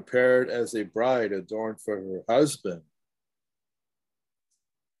 prepared as a bride adorned for her husband.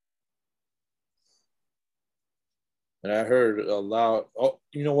 And I heard a loud,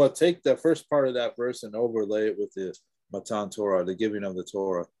 you know what? Take the first part of that verse and overlay it with the Matan Torah, the giving of the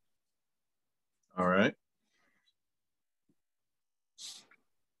Torah. All right.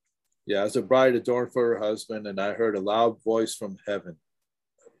 Yeah, as a bride adorned for her husband, and I heard a loud voice from heaven.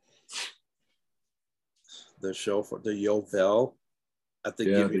 The shofar, the Yovel, at the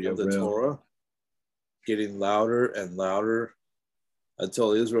giving of the Torah, getting louder and louder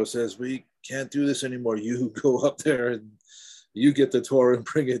until Israel says, we can't do this anymore. You go up there and you get the Torah and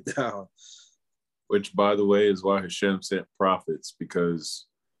bring it down. Which, by the way, is why Hashem sent prophets, because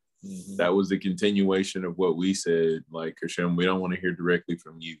that was the continuation of what we said. Like, Hashem, we don't want to hear directly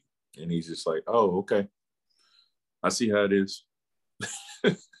from you. And he's just like, oh, okay. I see how it is.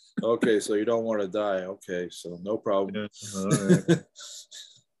 Okay, so you don't want to die. Okay, so no problem. Yeah. All right.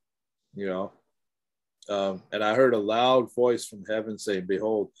 You know, and I heard a loud voice from heaven saying,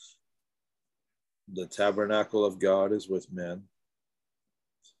 behold, The tabernacle of God is with men.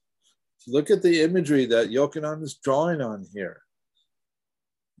 Look at the imagery that Yochanan is drawing on here.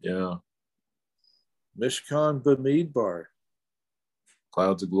 Yeah. Mishkan Bamidbar.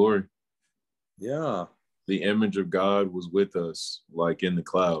 Clouds of glory. Yeah. The image of God was with us, like in the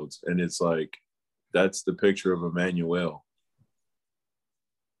clouds. And it's like, that's the picture of Emmanuel.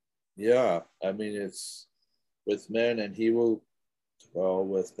 Yeah. I mean, it's with men, and he will dwell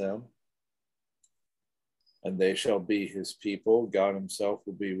with them. And they shall be his people. God himself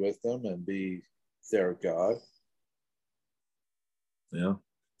will be with them and be their God. Yeah.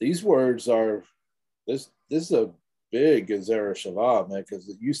 These words are, this is a big Gezerah Shavah, man,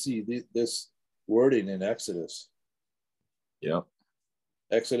 because you see this wording in Exodus. Yeah.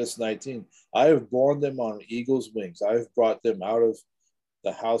 Exodus 19. I have borne them on eagle's wings. I have brought them out of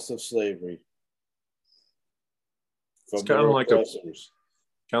the house of slavery. It's kind of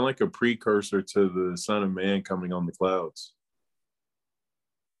like a precursor to the Son of Man coming on the clouds.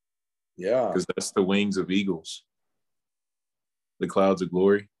 Yeah. Because that's the wings of eagles. The clouds of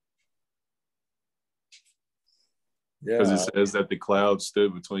glory. Yeah. Because it says that the cloud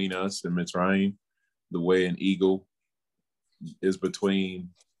stood between us and Mitzrayim, the way an eagle is between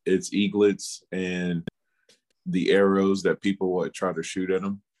its eaglets and the arrows that people would try to shoot at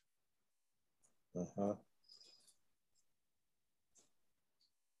them. Uh-huh.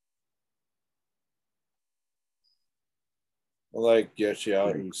 Like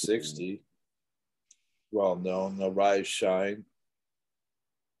Yeshayahu 60, well known, arise, shine,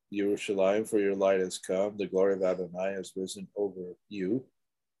 Yerushalayim, for your light has come. The glory of Adonai has risen over you.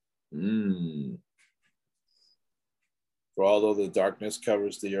 For although the darkness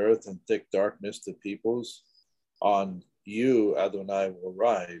covers the earth and thick darkness the peoples, on you Adonai will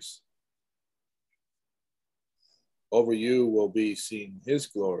rise. Over you will be seen his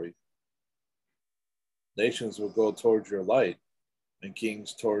glory. Nations will go toward your light, and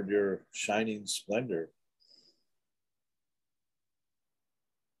kings toward your shining splendor.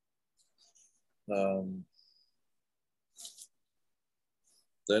 Then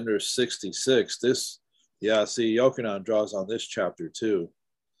there's 66. See, Yochanan draws on this chapter too.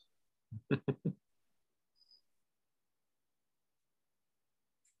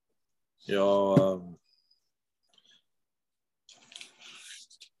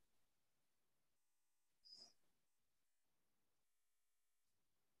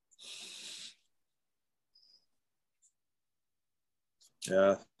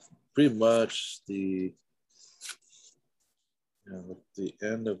 Yeah, pretty much the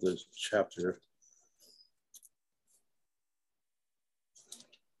end of the chapter.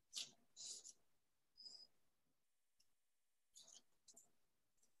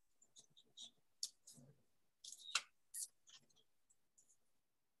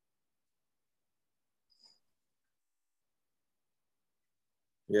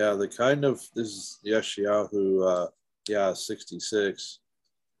 Yeah, this is Yeshayahu, 66.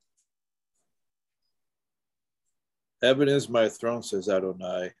 Heaven is my throne, says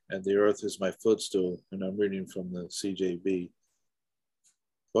Adonai, and the earth is my footstool. And I'm reading from the CJB.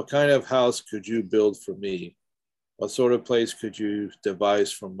 What kind of house could you build for me? What sort of place could you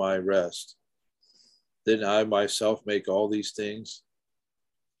devise for my rest? Didn't I myself make all these things?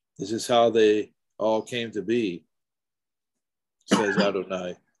 This is how they all came to be, says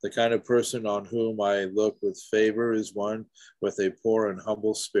Adonai. The kind of person on whom I look with favor is one with a poor and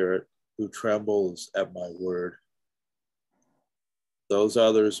humble spirit who trembles at my word. Those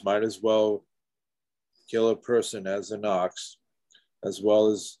others might as well kill a person as an ox, as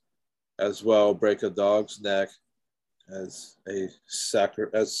well break a dog's neck as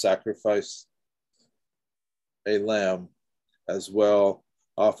sacrifice a lamb, as well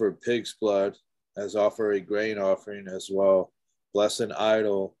offer pig's blood, as offer a grain offering, as well bless an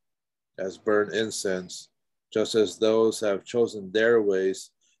idol as burn incense, just as those have chosen their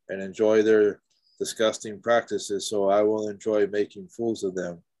ways and enjoy their disgusting practices, so I will enjoy making fools of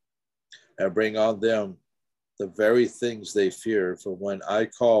them and bring on them the very things they fear. For when I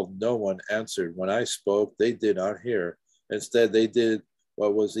called, no one answered. When I spoke, they did not hear. Instead, they did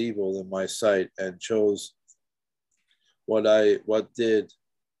what was evil in my sight and chose what did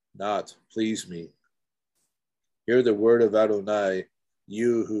not please me. Hear the word of Adonai,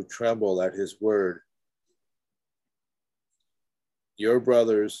 you who tremble at his word. Your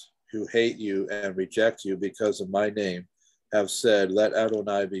brothers who hate you and reject you because of my name have said, let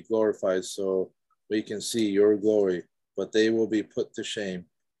Adonai be glorified so we can see your glory, but they will be put to shame.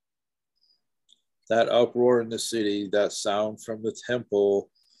 That uproar in the city, that sound from the temple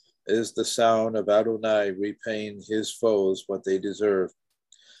is the sound of Adonai repaying his foes what they deserve.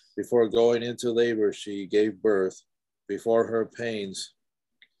 Before going into labor, she gave birth. Before her pains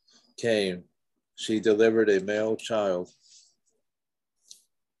came, she delivered a male child.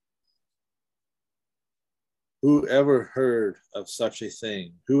 Who ever heard of such a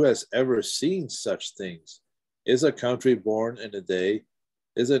thing? Who has ever seen such things? Is a country born in a day?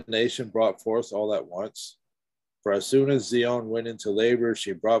 Is a nation brought forth all at once? For as soon as Zion went into labor,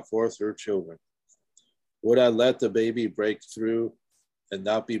 she brought forth her children. Would I let the baby break through and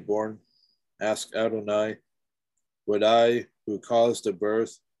not be born? Asked Adonai. Would I, who caused the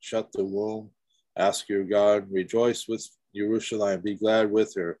birth, shut the womb? Ask your God. Rejoice with Jerusalem. Be glad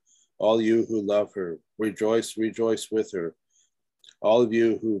with her. All you who love her. Rejoice, rejoice with her. All of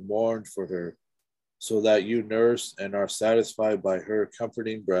you who mourn for her, so that you nurse and are satisfied by her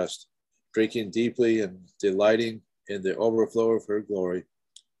comforting breast, drinking deeply and delighting in the overflow of her glory.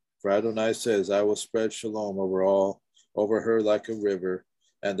 For Adonai says, I will spread shalom over her like a river,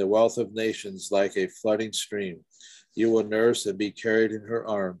 and the wealth of nations like a flooding stream. You will nurse and be carried in her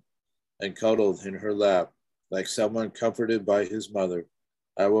arm, and cuddled in her lap, like someone comforted by his mother.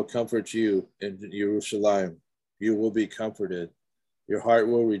 I will comfort you in Jerusalem. You will be comforted. Your heart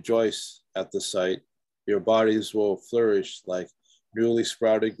will rejoice at the sight. Your bodies will flourish like newly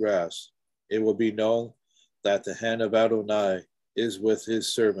sprouted grass. It will be known that the hand of Adonai is with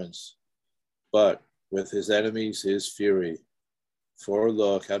his servants, but with his enemies is fury. For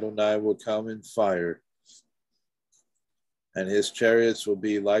look, Adonai will come in fire, and his chariots will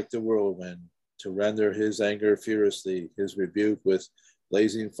be like the whirlwind, to render his anger furiously, his rebuke with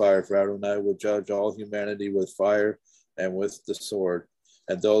blazing fire. For Adonai will judge all humanity with fire and with the sword,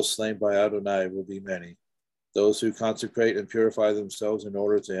 and those slain by Adonai will be many. Those who consecrate and purify themselves in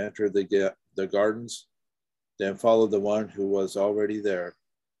order to enter the gardens, then follow the one who was already there,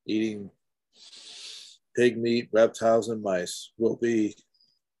 eating pig meat, reptiles, and mice, will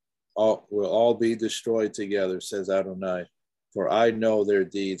all be destroyed together, says Adonai, for I know their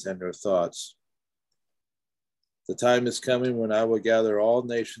deeds and their thoughts. The time is coming when I will gather all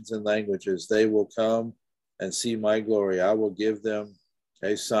nations and languages. They will come and see my glory. I will give them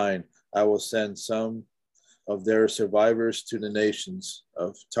a sign. I will send some of their survivors to the nations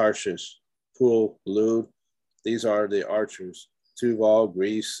of Tarshish, Pul, Lud. These are the archers, Tuval,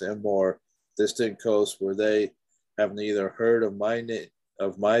 Greece, and more distant coasts where they have neither heard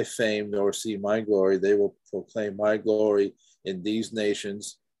of my fame nor see my glory. They will proclaim my glory in these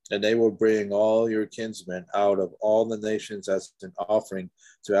nations, and they will bring all your kinsmen out of all the nations as an offering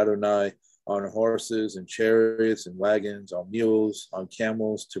to Adonai on horses and chariots and wagons, on mules, on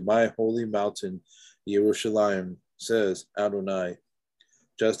camels, to my holy mountain, Jerusalem, says Adonai.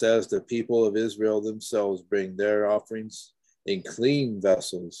 Just as the people of Israel themselves bring their offerings in clean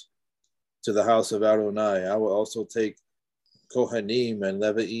vessels to the house of Adonai, I will also take Kohanim and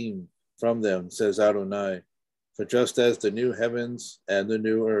Leviim from them, says Adonai. For just as the new heavens and the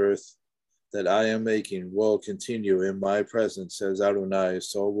new earth that I am making will continue in my presence, says Adonai,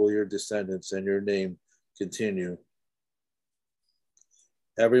 so will your descendants and your name continue.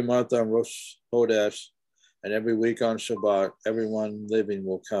 Every month on Rosh Chodesh and every week on Shabbat, everyone living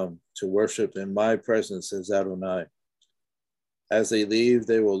will come to worship in my presence, says Adonai. As they leave,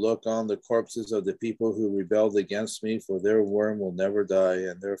 they will look on the corpses of the people who rebelled against me, for their worm will never die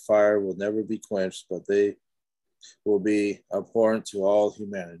and their fire will never be quenched, but they will be abhorrent to all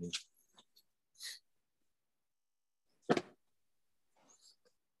humanity. And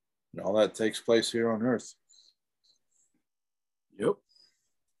all that takes place here on earth. Yep.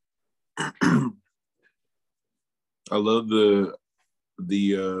 I love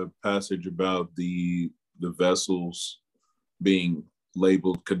the passage about the vessels being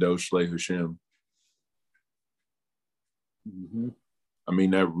labeled Kadosh Le Hashem. Mm-hmm. I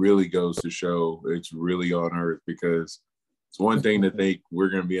mean, that really goes to show it's really on earth, because it's one thing to think we're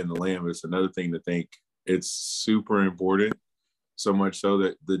going to be in the land, but it's another thing to think it's super important, so much so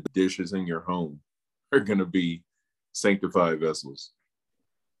that the dishes in your home are going to be sanctified vessels.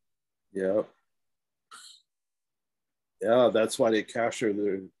 Yeah. Yeah, that's why they capture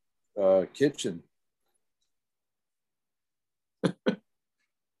the kitchen.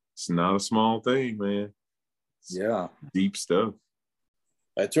 It's not a small thing, man. It's deep stuff.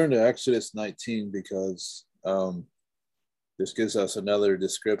 I turned to Exodus 19 because this gives us another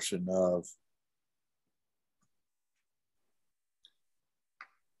description of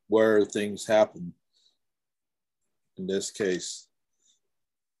where things happen in this case.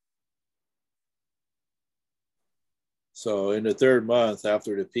 So in the third month,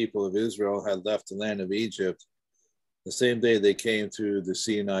 after the people of Israel had left the land of Egypt, the same day they came to the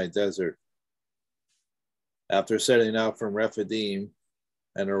Sinai desert. After setting out from Rephidim,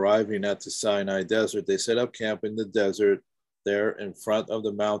 And arriving at the Sinai desert, they set up camp in the desert there in front of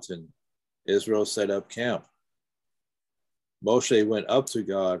the mountain. Israel set up camp. Moshe went up to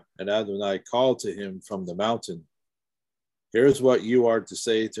God, and Adonai called to him from the mountain. Here's what you are to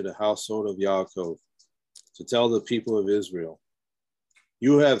say to the household of Yaakov, to tell the people of Israel.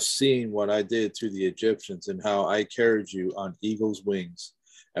 You have seen what I did to the Egyptians and how I carried you on eagle's wings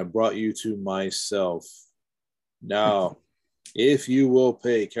and brought you to myself. Now, if you will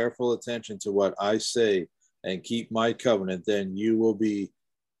pay careful attention to what I say and keep my covenant, then you will be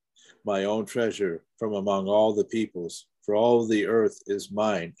my own treasure from among all the peoples. For all the earth is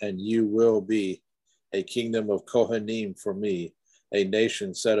mine, and you will be a kingdom of Kohanim for me, a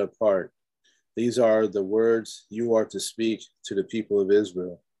nation set apart. These are the words you are to speak to the people of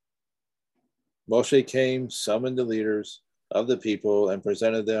Israel. Moshe came, summoned the leaders of the people, and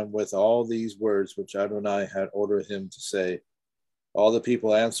presented them with all these words which Adonai had ordered him to say. All the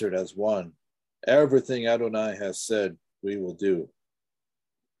people answered as one, everything Adonai has said, we will do.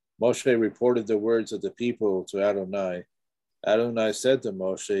 Moshe reported the words of the people to Adonai. Adonai said to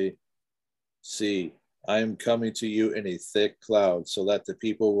Moshe, see, I am coming to you in a thick cloud so that the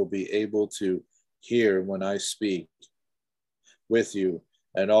people will be able to hear when I speak with you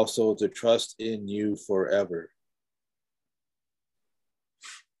and also to trust in you forever.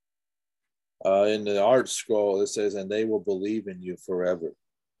 In the art scroll, it says, and they will believe in you forever.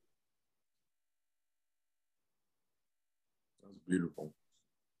 That's beautiful.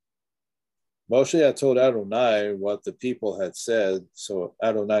 Moshe had told Adonai what the people had said. So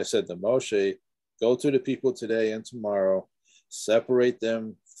Adonai said to Moshe, go to the people today and tomorrow, separate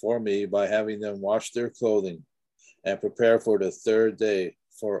them for me by having them wash their clothing and prepare for the third day.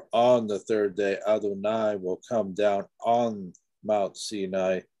 For on the third day, Adonai will come down on Mount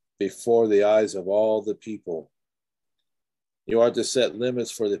Sinai before the eyes of all the people. You are to set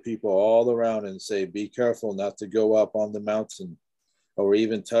limits for the people all around and say, be careful not to go up on the mountain or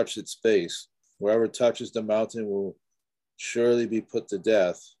even touch its base. Whoever touches the mountain will surely be put to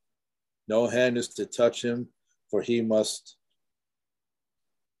death. No hand is to touch him, for he must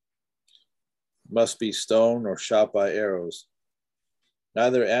be stoned or shot by arrows.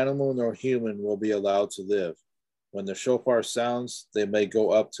 Neither animal nor human will be allowed to live. When the shofar sounds, they may go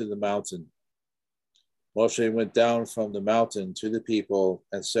up to the mountain. Moshe went down from the mountain to the people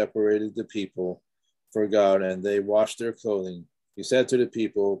and separated the people for God, and they washed their clothing. He said to the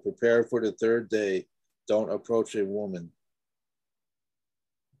people, prepare for the third day, don't approach a woman.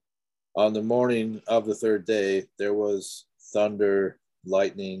 On the morning of the third day, there was thunder,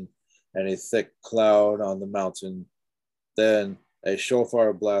 lightning, and a thick cloud on the mountain. Then a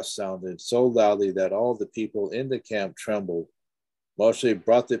shofar blast sounded so loudly that all the people in the camp trembled. Moshe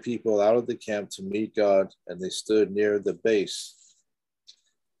brought the people out of the camp to meet God, and they stood near the base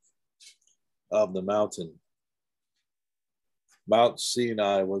of the mountain. Mount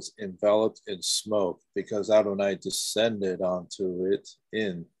Sinai was enveloped in smoke because Adonai descended onto it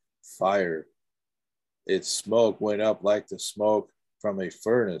in fire. Its smoke went up like the smoke from a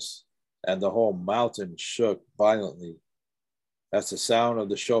furnace, and the whole mountain shook violently. As the sound of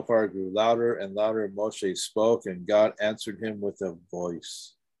the shofar grew louder and louder, Moshe spoke, and God answered him with a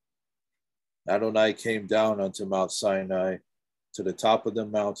voice. Adonai came down unto Mount Sinai to the top of the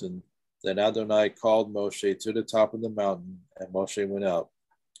mountain. Then Adonai called Moshe to the top of the mountain, and Moshe went up.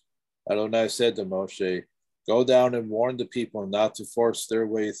 Adonai said to Moshe, go down and warn the people not to force their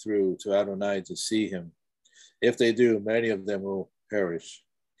way through to Adonai to see him. If they do, many of them will perish.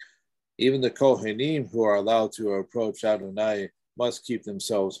 Even the Kohanim who are allowed to approach Adonai must keep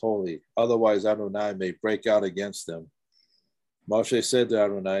themselves holy. Otherwise, Adonai may break out against them. Moshe said to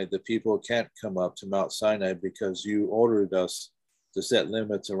Adonai, the people can't come up to Mount Sinai because you ordered us to set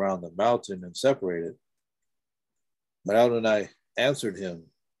limits around the mountain and separate it. But Adonai answered him,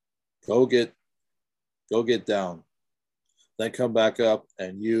 go get down. Then come back up,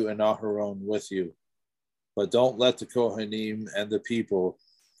 and you and Aharon with you. But don't let the Kohanim and the people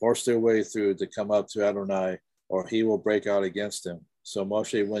force their way through to come up to Adonai, or he will break out against them. So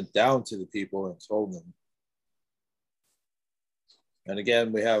Moshe went down to the people and told them. And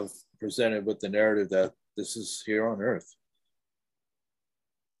again, we have presented with the narrative that this is here on earth.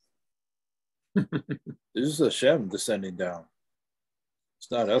 This is Hashem descending down.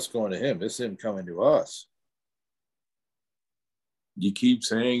 It's not us going to him. It's him coming to us. You keep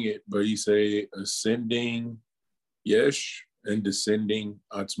saying it, but you say ascending Yesh and descending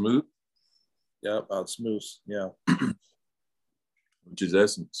Atzmut. Yep, Atzmut, yeah. Which is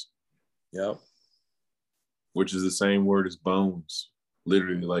essence. Yep. Which is the same word as bones.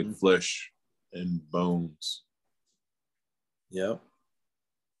 Literally like flesh and bones. Yep.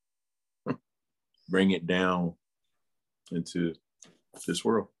 bring it down into this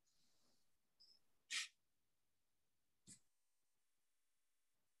world.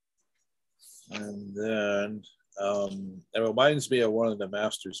 And then it reminds me of one of the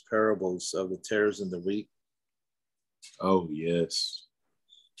master's parables of the tares and the wheat. Oh, yes.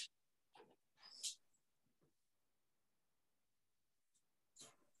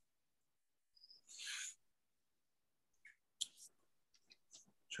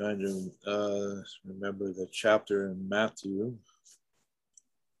 Trying to remember the chapter in Matthew.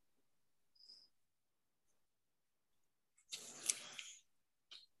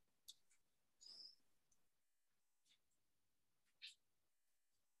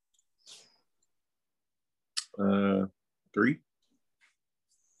 Three?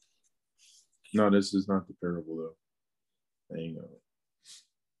 No, this is not the parable, though. Hang on.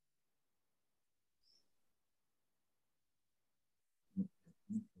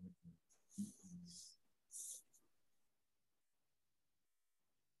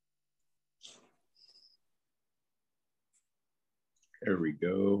 There we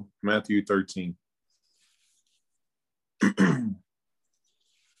go. Matthew 13.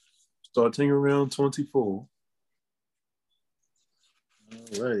 Starting around 24.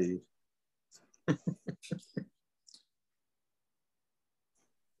 Alrighty.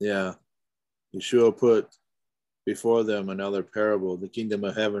 Yeah. Yeshua put before them another parable. The kingdom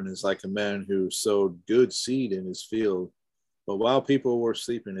of heaven is like a man who sowed good seed in his field. But while people were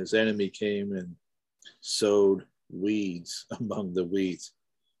sleeping, his enemy came and sowed weeds among the wheat,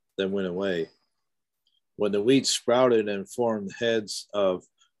 then went away. When the wheat sprouted and formed heads of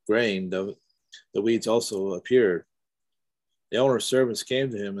grain, the weeds also appeared. The owner's servants came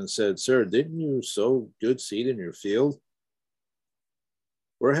to him and said, "Sir, didn't you sow good seed in your field?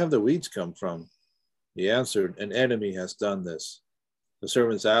 Where have the weeds come from?" He answered, "An enemy has done this." The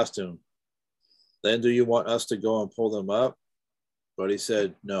servants asked him, "Then do you want us to go and pull them up?" But he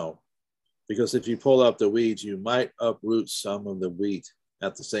said, "No, because if you pull up the weeds, you might uproot some of the wheat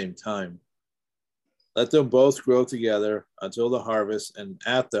at the same time. Let them both grow together until the harvest, and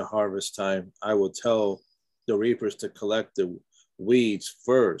at the harvest time, I will tell the reapers to collect the weeds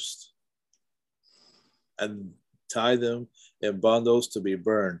first and tie them in bundles to be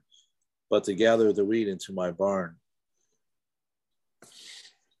burned, but to gather the wheat into my barn."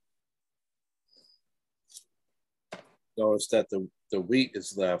 Notice that the wheat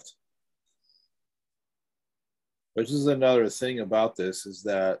is left, which is another thing about this, is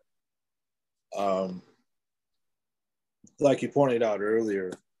that like you pointed out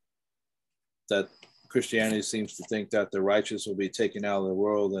earlier, that Christianity seems to think that the righteous will be taken out of the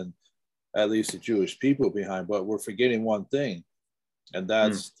world and at least the Jewish people behind. But we're forgetting one thing, and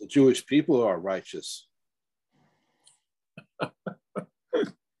that's the Jewish people are righteous.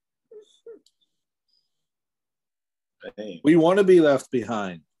 We want to be left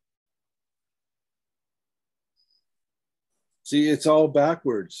behind. See, it's all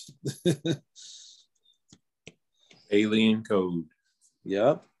backwards. Alien code.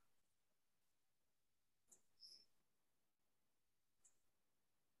 Yep.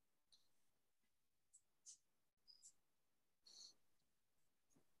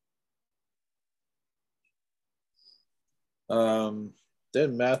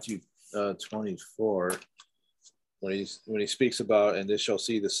 Then Matthew 24, when he speaks about, "And this shall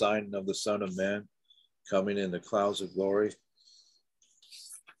see the sign of the Son of Man coming in the clouds of glory."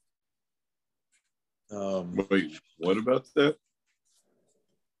 Wait, what about that?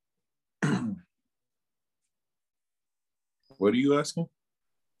 What are you asking?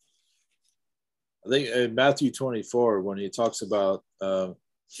 I think in Matthew 24, when he talks about,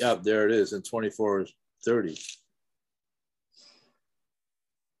 yeah, there it is in 24:30.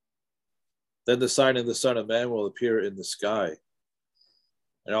 "Then the sign of the Son of Man will appear in the sky,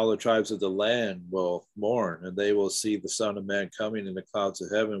 and all the tribes of the land will mourn, and they will see the Son of Man coming in the clouds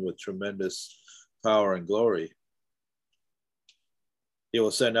of heaven with tremendous power and glory. He will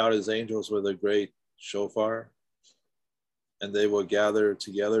send out his angels with a great shofar, and they will gather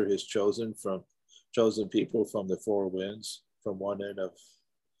together his chosen people from the four winds, from one end of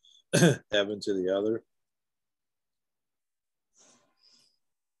heaven to the other."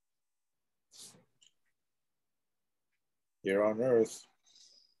 Here on earth.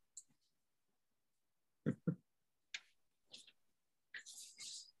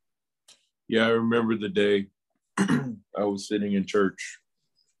 Yeah, I remember the day I was sitting in church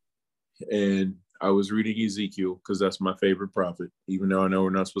and I was reading Ezekiel because that's my favorite prophet, even though I know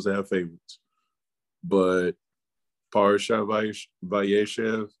we're not supposed to have favorites. But Parashat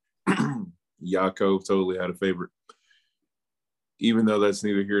Vayeshev, Yaakov totally had a favorite, even though that's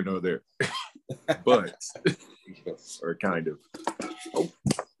neither here nor there. but or kind of. Oh.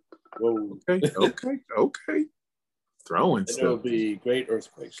 Whoa. Okay. Throwing stuff. It'll be great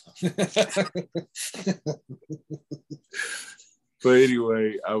earthquakes. But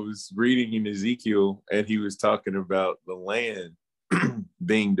anyway, I was reading in Ezekiel, and he was talking about the land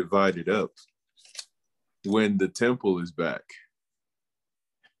being divided up when the temple is back.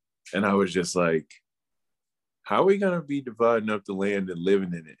 And I was just like, how are we going to be dividing up the land and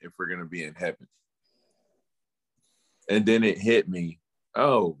living in it if we're going to be in heaven? And then it hit me,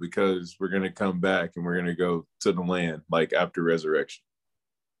 because we're going to come back and we're going to go to the land, like after resurrection.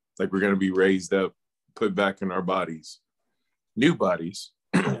 Like we're going to be raised up, put back in our bodies, new bodies.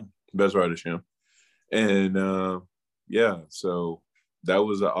 That's right, Hashem. And so that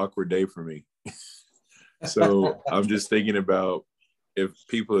was an awkward day for me. So I'm just thinking about if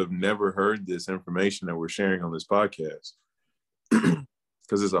people have never heard this information that we're sharing on this podcast, because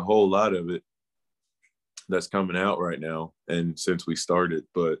there's a whole lot of it that's coming out right now and since we started,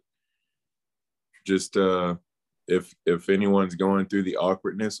 but just if anyone's going through the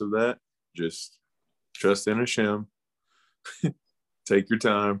awkwardness of that, just trust in Hashem. Take your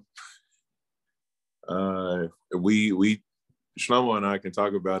time. We Shlomo and I can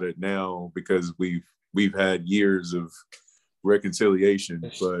talk about it now because we've had years of reconciliation,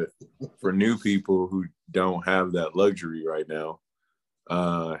 but for new people who don't have that luxury right now,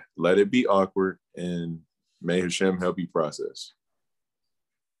 let it be awkward and may Hashem help you process.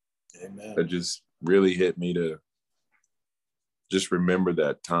 Amen. That just really hit me to just remember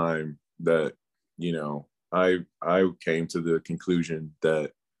that time that, I came to the conclusion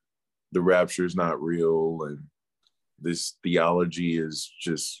that the rapture is not real and this theology is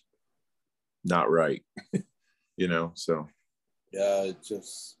just not right, so. Yeah, it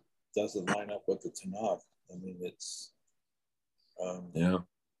just doesn't line up with the Tanakh. I mean, it's...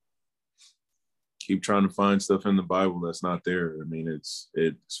 Keep trying to find stuff in the Bible that's not there. I mean, it's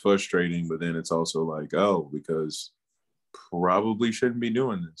frustrating, but then it's also like, because probably shouldn't be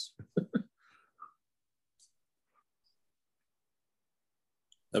doing this.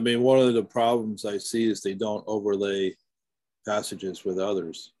 I mean, one of the problems I see is they don't overlay passages with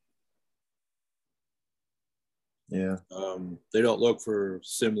others. Yeah. They don't look for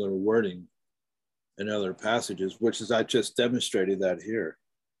similar wording in other passages, which is, I just demonstrated that here.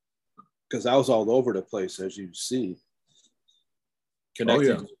 Because I was all over the place, as you see,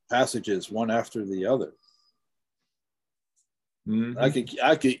 connecting passages one after the other. Mm-hmm.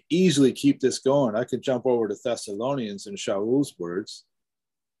 I could easily keep this going. I could jump over to Thessalonians in Shaul's words,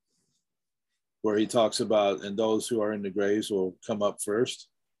 where he talks about, and those who are in the graves will come up first,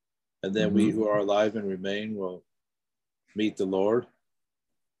 and then we who are alive and remain will meet the Lord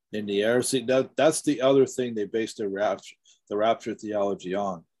in the air. See, that's the other thing they base the rapture theology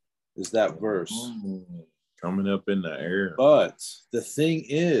on, is that verse. Coming up in the air. But the thing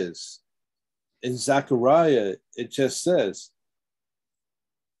is, in Zechariah, it just says,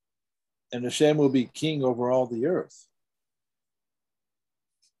 and Hashem will be king over all the earth.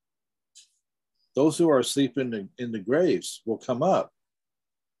 Those who are asleep in the graves will come up.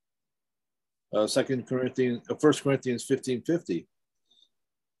 1 Corinthians 15:50.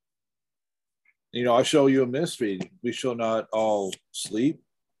 I show you a mystery. We shall not all sleep.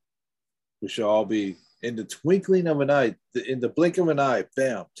 We shall all be in the twinkling of an eye, in the blink of an eye,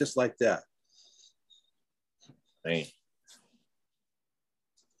 bam, just like that. Man.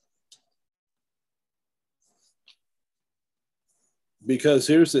 Because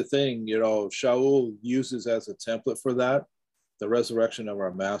here's the thing, Shaul uses as a template for that the resurrection of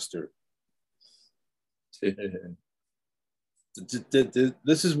our master.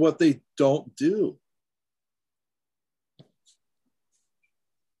 This is what they don't do.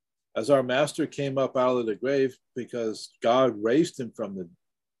 As our master came up out of the grave because God raised him from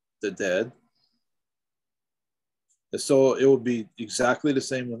the dead, and so it will be exactly the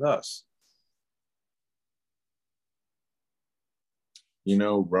same with us.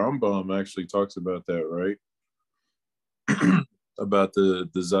 Rambam actually talks about that, right? About the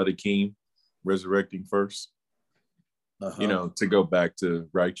Tzaddikim resurrecting first, to go back to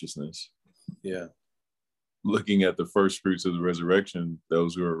righteousness. Yeah. Looking at the first fruits of the resurrection,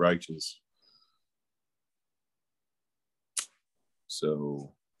 those who are righteous.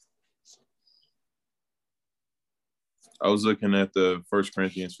 So I was looking at the 1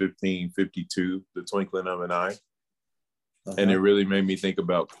 Corinthians 15:52, the twinkling of an eye. And it really made me think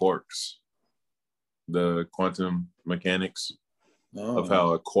about quarks, the quantum mechanics of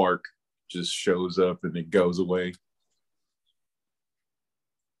how a quark just shows up and it goes away.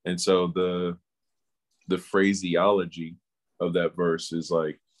 And so the phraseology of that verse is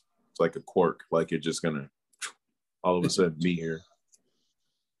like, It's like a quirk, like it's just gonna all of a sudden be here.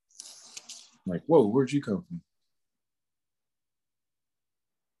 I'm like, whoa, where'd you come from?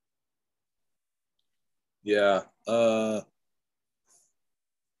 Yeah.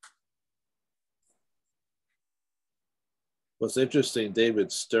 What's interesting,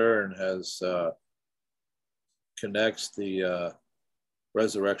 David Stern has connects the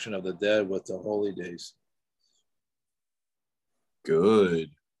resurrection of the dead with the holy days. Good.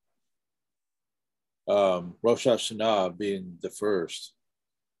 Rosh Hashanah being the first,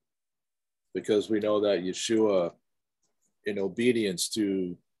 because we know that Yeshua, in obedience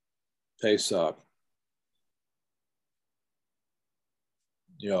to Pesach,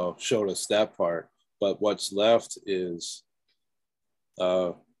 showed us that part. But what's left is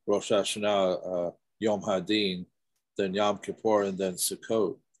Rosh Hashanah, Yom Hadin, then Yom Kippur, and then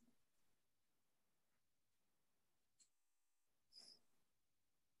Sukkot.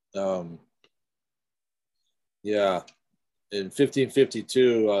 Yeah, in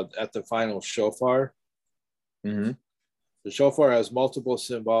 1552, at the final shofar, Mm-hmm. the shofar has multiple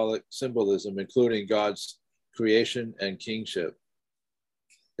symbolism, including God's creation and kingship.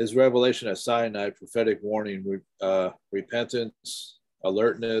 His revelation at Sinai, prophetic warning, repentance,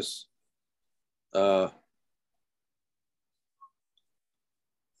 alertness,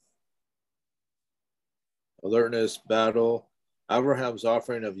 battle, Abraham's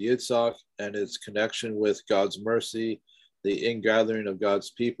offering of Yitzhak and its connection with God's mercy, the ingathering of God's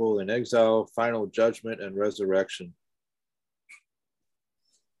people in exile, final judgment, and resurrection.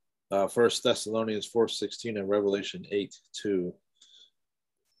 1 Thessalonians 4:16 and Revelation 8:2.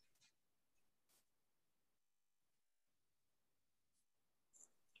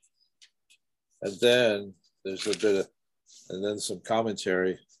 And then there's some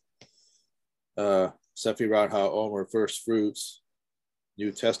commentary. Sefirat HaOmer, first fruits,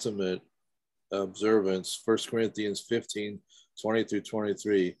 New Testament observance, 1 Corinthians 15:20 through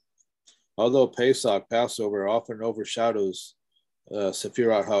 23. Although Pesach, Passover, often overshadows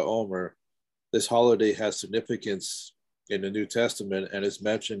Sefirat HaOmer, this holiday has significance in the New Testament and is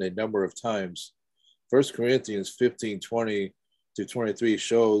mentioned a number of times. 1 Corinthians 15:20 to 23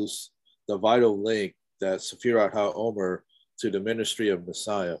 shows the vital link that Sefirat HaOmer to the ministry of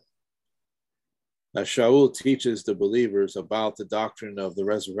Messiah. As Shaul teaches the believers about the doctrine of the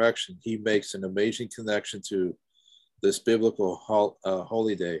resurrection, he makes an amazing connection to this biblical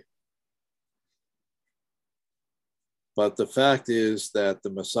holy day. But the fact is that the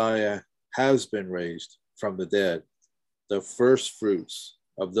Messiah has been raised from the dead, the first fruits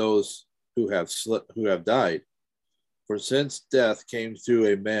of those who have died. For since death came through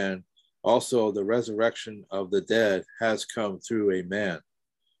a man, also the resurrection of the dead has come through a man.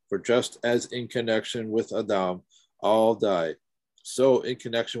 For just as in connection with Adam, all die, so in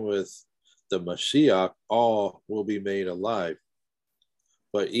connection with the Mashiach, all will be made alive,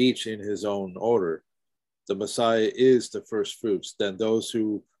 but each in his own order. The Messiah is the first fruits, then those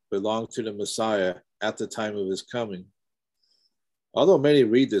who belong to the Messiah at the time of his coming. Although many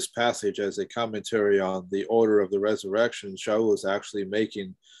read this passage as a commentary on the order of the resurrection, Shaul is actually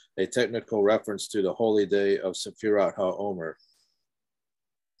making a technical reference to the holy day of Sefirat HaOmer.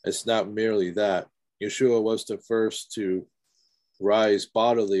 It's not merely that. Yeshua was the first to rise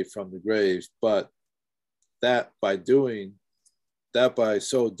bodily from the grave, but that by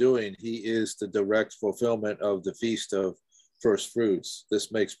so doing, he is the direct fulfillment of the Feast of First Fruits.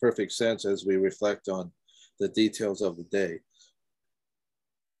 This makes perfect sense as we reflect on the details of the day.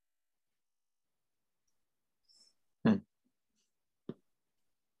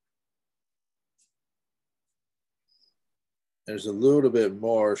 There's a little bit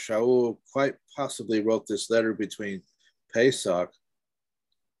more. Shaul quite possibly wrote this letter between Pesach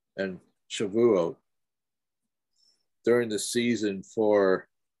and Shavuot during the season for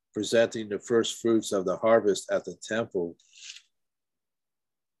presenting the first fruits of the harvest at the temple.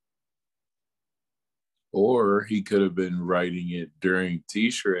 Or he could have been writing it during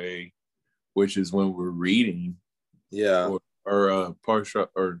Tishrei, which is when we're reading. Yeah. Or Parsha,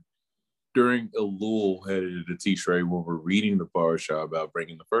 or during Elul headed to Tishrei when we're reading the Parsha about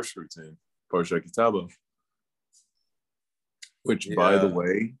bringing the first fruits in, Parsha Kitabo. Which, by the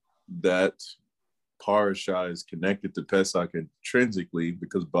way, that Parsha is connected to Pesach intrinsically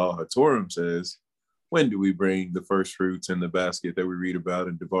because Baal HaTurim says, when do we bring the first fruits in the basket that we read about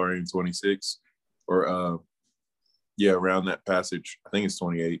in Devarim 26? Or, around that passage. I think it's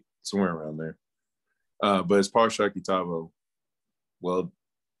 28, somewhere around there. But it's Parsha Kitabo. Well,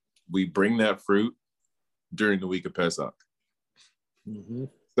 we bring that fruit during the week of Pesach. Mm-hmm.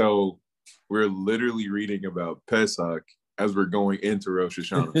 So we're literally reading about Pesach as we're going into Rosh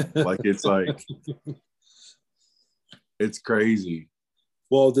Hashanah. It's crazy.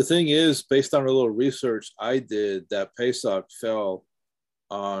 Well, the thing is, based on a little research I did, that Pesach fell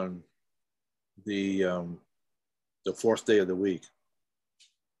on the fourth day of the week.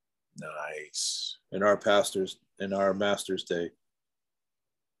 Nice. In our master's day.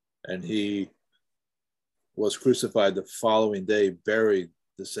 And he was crucified the following day, buried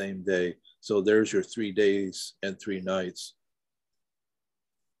the same day. So there's your 3 days and 3 nights.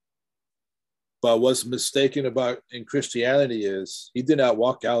 But what's mistaken about in Christianity is he did not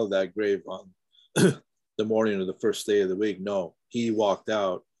walk out of that grave on the morning of the first day of the week. No, he walked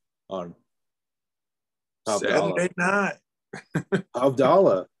out on Saturday night.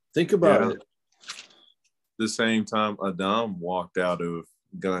 Havdalah. Think about it. The same time Adam walked out of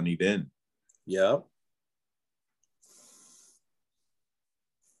Gan Eden. Yeah.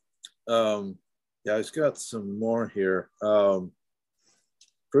 Yeah, I've got some more here.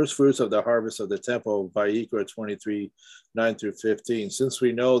 First fruits of the harvest of the temple, Vayikra 23, 9 through 15. Since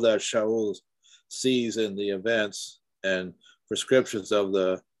we know that Shaul sees in the events and prescriptions of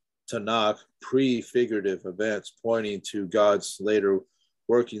the Tanakh prefigurative events pointing to God's later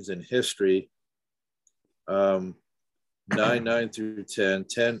workings in history, 9 through 10,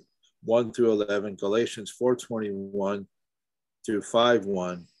 1 through 11, Galatians 4:21 through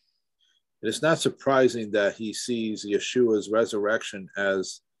 5:1. It is not surprising that he sees Yeshua's resurrection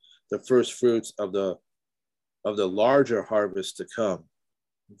as the first fruits of the larger harvest to come.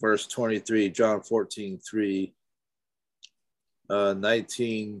 Verse 23, John 14:3,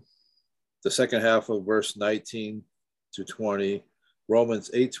 19, the second half of verse 19 to 20, Romans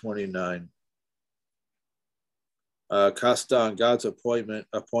 8:29. Kastan, God's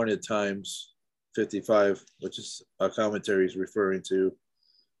appointed times, 55, which is a commentary is referring to.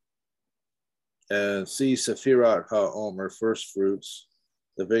 And see Sephirat HaOmer, first fruits,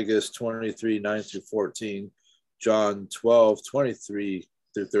 Leviticus 23, 9 through 14, John 12, 23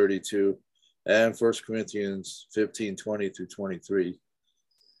 through 32, and 1 Corinthians 15, 20 through 23.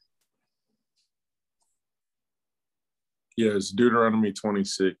 Yes, Deuteronomy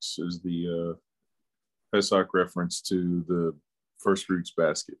 26 is the Pesach reference to the first fruits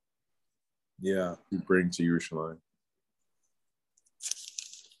basket. Yeah. You bring to Yerushalayim.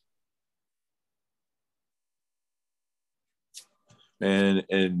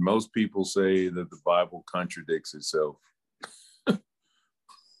 And most people say that the Bible contradicts itself.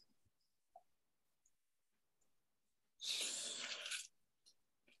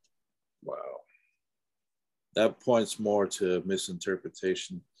 Wow. That points more to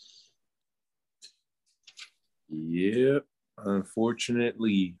misinterpretation. Yep,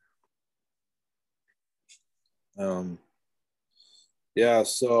 unfortunately. Yeah,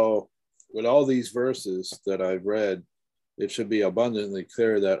 so with all these verses that I've read, it should be abundantly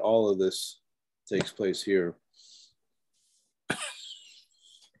clear that all of this takes place here.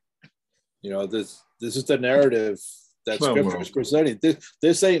 You know, this is the narrative that Scripture is presenting.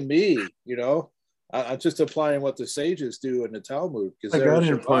 This ain't me, you know. I'm just applying what the sages do in the Talmud. Like I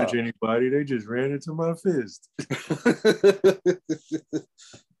didn't punch anybody. They just ran into my fist.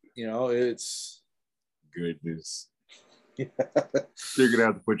 You know, it's... Goodness. Yeah. You're going to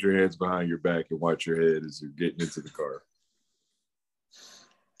have to put your hands behind your back and watch your head as you're getting into the car.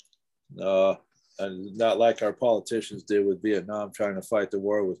 And not like our politicians did with Vietnam, trying to fight the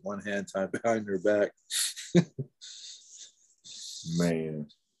war with one hand tied behind their back. Man.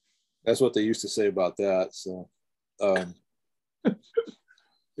 That's what they used to say about that. So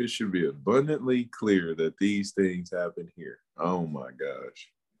it should be abundantly clear that these things happen here. Oh my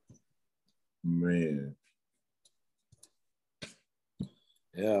gosh. Man.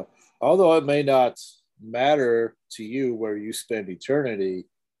 Yeah. Although it may not matter to you where you spend eternity,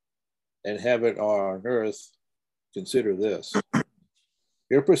 in heaven or on earth, consider this.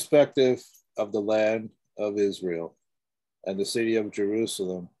 Your perspective of the land of Israel and the city of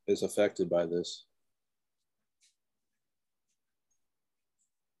Jerusalem is affected by this.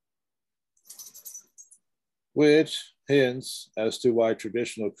 Which hints as to why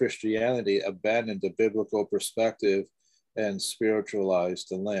traditional Christianity abandoned the biblical perspective and spiritualized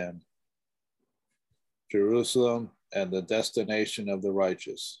the land, Jerusalem, and the destination of the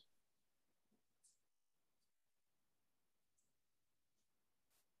righteous.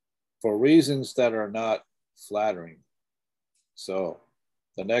 For reasons that are not flattering. So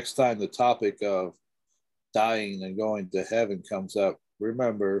the next time the topic of dying and going to heaven comes up,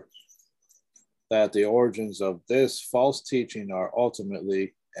 remember that the origins of this false teaching are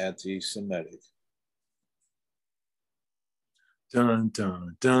ultimately anti-Semitic. Dun,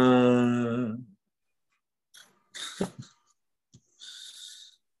 dun, dun.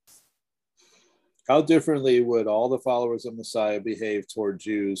 How differently would all the followers of Messiah behave toward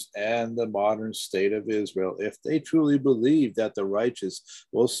Jews and the modern state of Israel if they truly believed that the righteous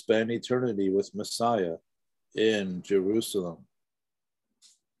will spend eternity with Messiah in Jerusalem,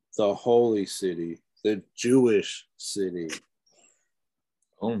 the holy city, the Jewish city?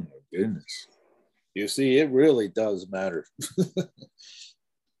 Oh my goodness. You see, it really does matter.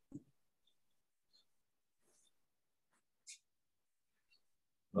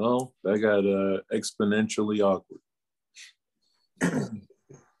 Well, that got exponentially awkward. And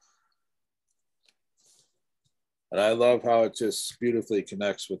I love how it just beautifully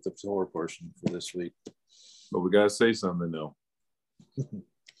connects with the Torah portion for this week. But we got to say something, though.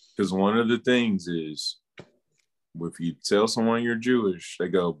 Because one of the things is, if you tell someone you're Jewish, they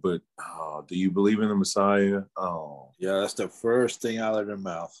go, but do you believe in the Messiah? Oh. Yeah, that's the first thing out of their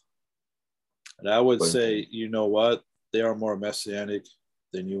mouth. And I would say, you know what? They are more messianic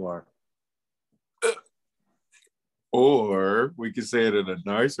than you are. Or we could say it in a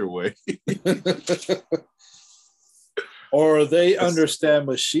nicer way. Or they understand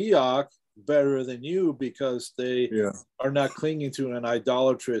Mashiach better than you because they are not clinging to an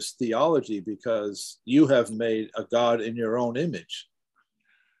idolatrous theology because you have made a God in your own image.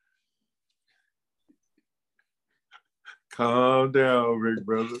 Calm down, big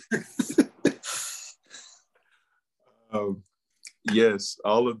brother. Yes,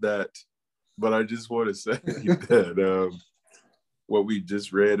 all of that. But I just want to say that what we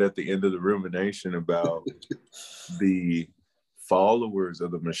just read at the end of the rumination about the followers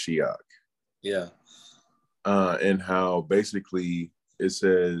of the Mashiach. Yeah. And how basically it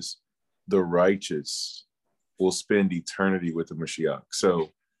says the righteous will spend eternity with the Mashiach.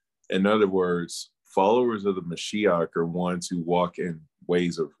 So, in other words, followers of the Mashiach are ones who walk in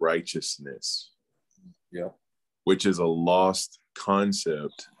ways of righteousness. Yeah. Which is a lost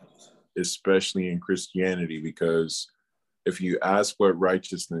concept, especially in Christianity, because if you ask what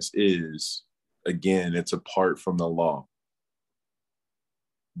righteousness is, again, it's apart from the law.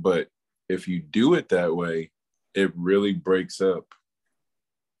 But if you do it that way, it really breaks up,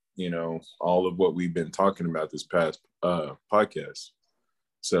 all of what we've been talking about this past podcast.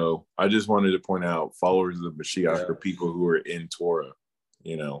 So I just wanted to point out followers of the Mashiach are people who are in Torah,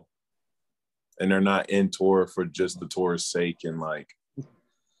 and they're not in Torah for just the Torah's sake and like,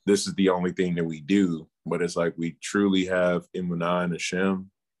 this is the only thing that we do, but it's like we truly have Emunah and Hashem,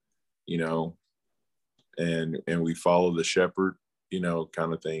 and we follow the shepherd,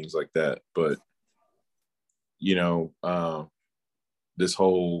 kind of things like that. But, this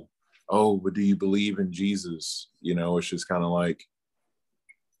whole, but do you believe in Jesus? It's just kind of like,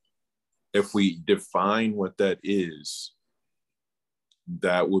 if we define what that is,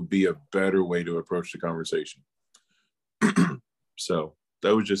 that would be a better way to approach the conversation. So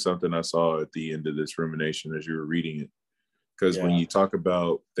that was just something I saw at the end of this rumination as you were reading it. Because when you talk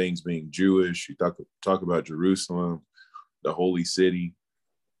about things being Jewish, you talk about Jerusalem, the holy city,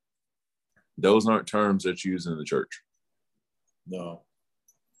 those aren't terms that's used in the church. No.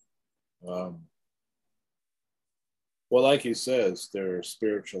 Well, like he says, they're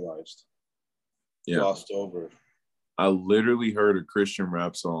spiritualized, glossed over. I literally heard a Christian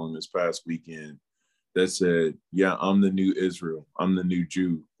rap song this past weekend that said, yeah, I'm the new Israel. I'm the new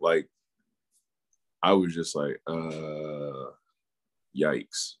Jew. Like, I was just like,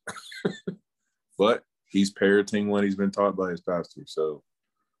 yikes. But he's parroting what he's been taught by his pastor. So.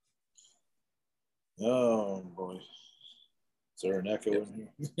 Oh, boy. Is there an echo in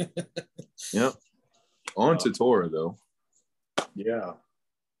here? Yep. On to Torah, though. Yeah.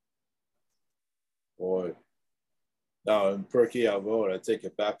 Boy. Now, in Perkei Avot, I take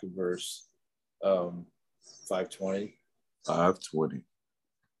it back a verse, 520. 520.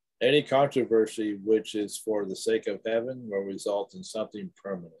 Any controversy which is for the sake of heaven will result in something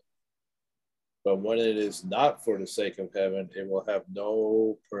permanent. But when it is not for the sake of heaven, it will have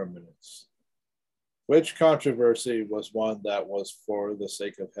no permanence. Which controversy was one that was for the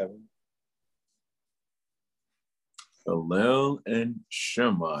sake of heaven? Hillel and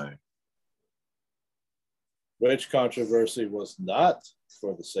Shammai. Which controversy was not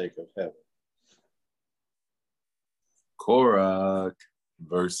for the sake of heaven? Korach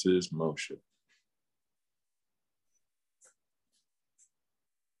versus Moshe.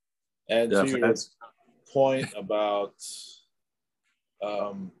 And to your point about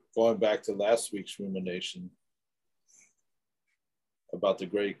going back to last week's rumination about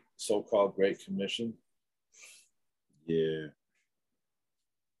the so-called Great Commission. Yeah.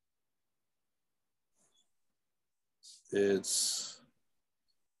 It's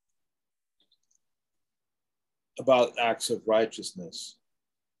about acts of righteousness.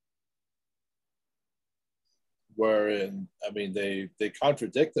 wherein, I mean, they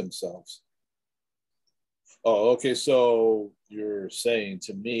contradict themselves. Oh, okay. So you're saying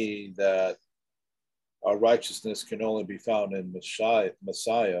to me that our righteousness can only be found in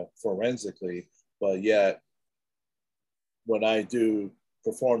Messiah forensically, but yet when I do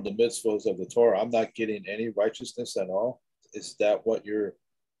perform the mitzvahs of the Torah, I'm not getting any righteousness at all. Is that what you're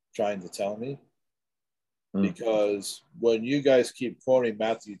trying to tell me? Because when you guys keep quoting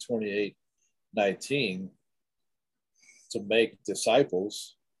Matthew 28:19 to make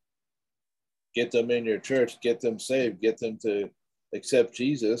disciples, get them in your church, get them saved, get them to accept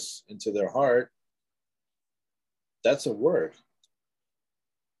Jesus into their heart, that's a work.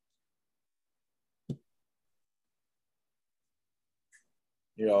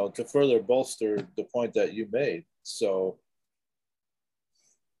 You know, to further bolster the point that you made. So,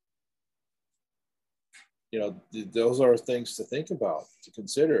 you know, those are things to think about, to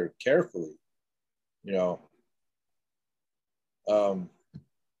consider carefully. You know,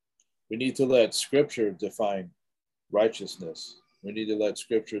 we need to let Scripture define righteousness. We need to let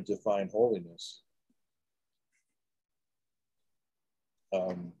Scripture define holiness.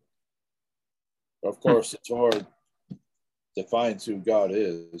 Of course, the Torah defines who God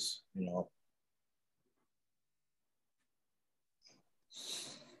is, you know.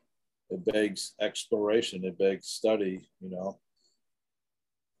 It begs exploration, it begs study, you know.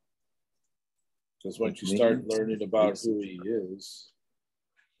 Because once you start learning about who he is,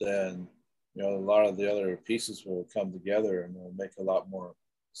 then, you know, a lot of the other pieces will come together and will make a lot more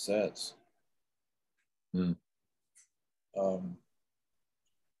sense.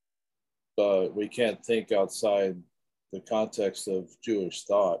 But we can't think outside the context of Jewish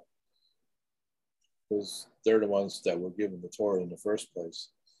thought, because they're the ones that were given the Torah in the first place.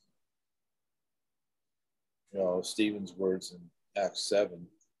 You know, Stephen's words in Acts 7,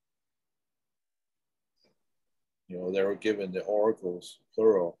 you know, they were given the oracles,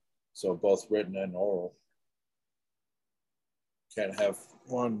 plural, so both written and oral. Can't have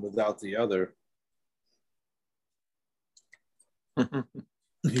one without the other.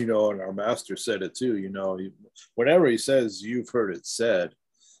 You know, and our master said it too, you know, whenever he says, you've heard it said,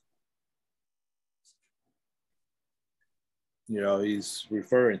 you know, he's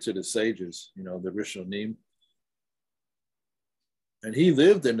referring to the sages, you know, the Rishonim. And he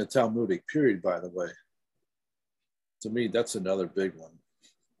lived in the Talmudic period, by the way. To me, that's another big one.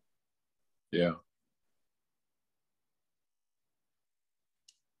 Yeah.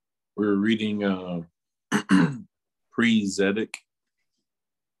 We were reading Pre-Zedek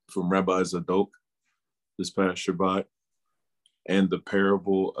from Rabbi Zadok this past Shabbat, and the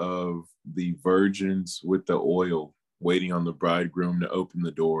parable of the virgins with the oil waiting on the bridegroom to open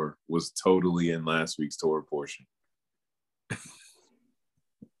the door was totally in last week's Torah portion.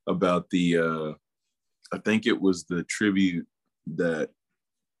 About the, I think it was the tribute that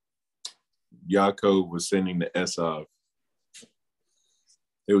Yaakov was sending to Esav.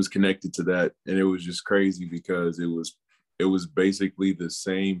 It was connected to that, and it was just crazy because it was basically the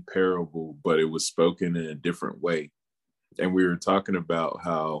same parable, but it was spoken in a different way. And we were talking about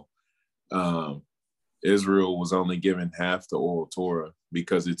how Israel was only given half the oral Torah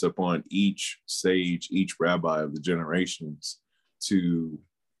because it's upon each sage, each rabbi of the generations to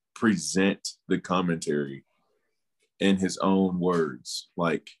present the commentary in his own words.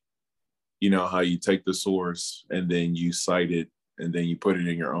 Like, you know, how you take the source and then you cite it and then you put it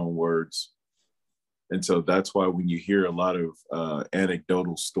in your own words. And so that's why when you hear a lot of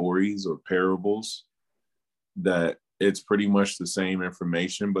anecdotal stories or parables, that it's pretty much the same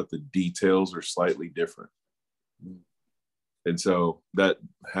information, but the details are slightly different. And so that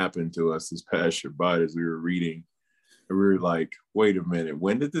happened to us this past Shabbat as we were reading. And we were like, wait a minute,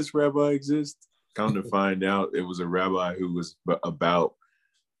 when did this rabbi exist? Come to find out, it was a rabbi who was about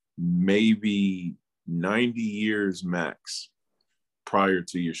maybe 90 years max prior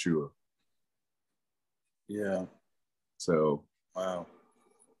to Yeshua. Yeah. So, wow.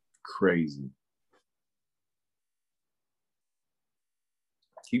 Crazy.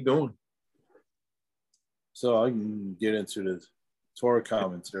 Keep going. So I can get into the Torah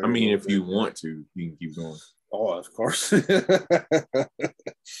commentary. I mean, if you want to, you can keep going. Oh, of course. I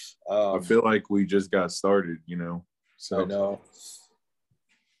feel like we just got started, you know. So I know.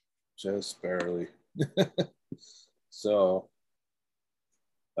 Just barely. So,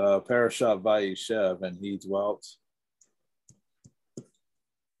 Parashat Vayishev, and he dwelt.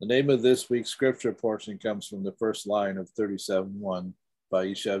 The name of this week's scripture portion comes from the first line of 37:1.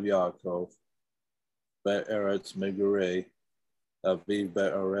 Vayishev Yaakov, Be'eretz Megurei, Aviv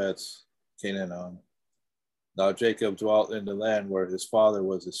Be'eretz Canaan. Now Jacob dwelt in the land where his father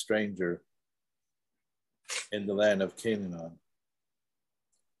was a stranger, in the land of Canaan.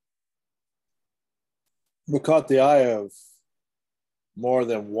 What caught the eye of more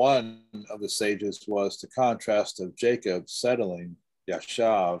than one of the sages was the contrast of Jacob settling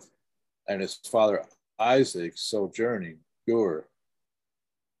Yashav and his father Isaac sojourning Gur.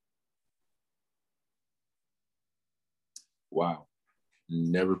 Wow.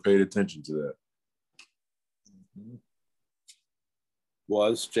 Never paid attention to that. Mm-hmm.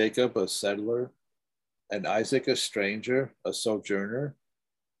 Was Jacob a settler and Isaac a stranger, a sojourner?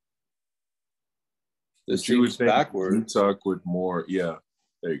 This seems backwards. You talk with more. Yeah,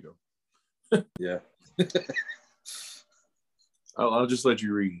 there you go. Yeah. I'll just let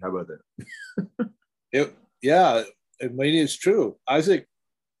you read. How about that? I mean, it's true. It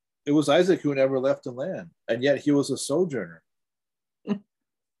was Isaac who never left the land, and yet he was a sojourner.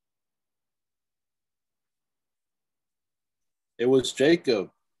 It was Jacob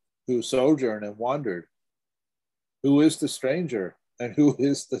who sojourned and wandered. Who is the stranger and who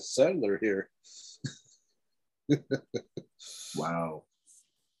is the settler here? Wow.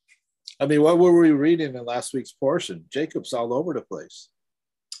 I mean, what were we reading in last week's portion? Jacob's all over the place.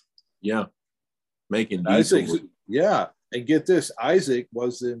 Yeah. Making Isaac. Yeah. And get this, Isaac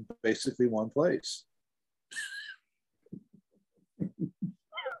was in basically one place.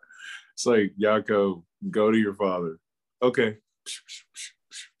 It's like, Yaakov, go to your father. Okay.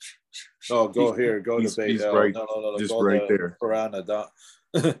 Oh, go here. Go to Bethel. Right, no. just go right there. Parana.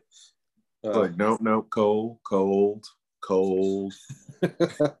 Like, nope, cold.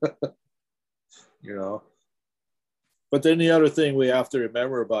 You know. But then the other thing we have to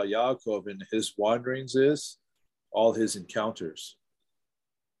remember about Yaakov and his wanderings is all his encounters.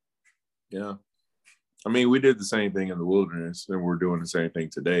 Yeah. I mean, we did the same thing in the wilderness, and we're doing the same thing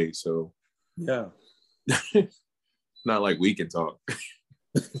today. So, yeah. Not like we can talk.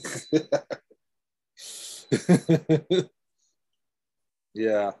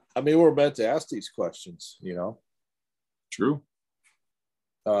 Yeah. I mean, we're meant to ask these questions, you know? True.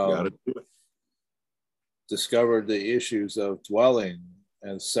 Gotta do it. Discovered the issues of dwelling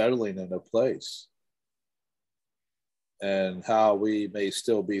and settling in a place, and how we may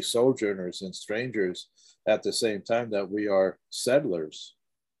still be sojourners and strangers at the same time that we are settlers.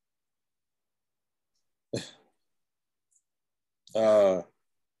 That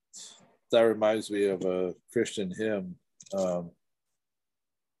reminds me of a Christian hymn.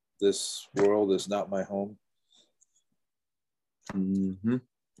 This world is not my home. Mm-hmm.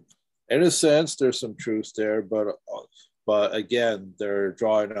 In a sense, there's some truth there, but again, they're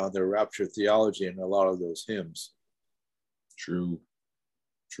drawing on their rapture theology in a lot of those hymns. True.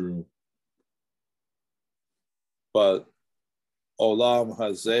 But Olam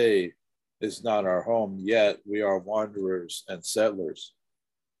Hazeh is not our home, yet we are wanderers and settlers,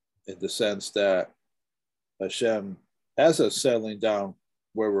 in the sense that Hashem has us settling down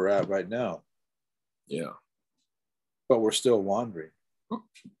where we're at right now. Yeah. But we're still wandering.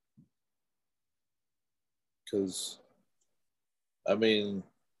 Because, I mean,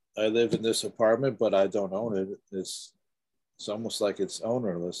 I live in this apartment, but I don't own it. It's almost like it's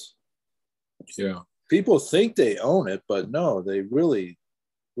ownerless. Yeah. People think they own it, but no, they really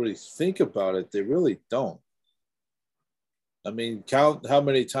think about it. They really don't. I mean, count how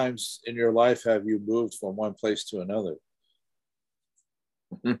many times in your life have you moved from one place to another?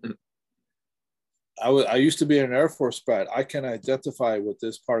 I used to be an Air Force brat. I can identify with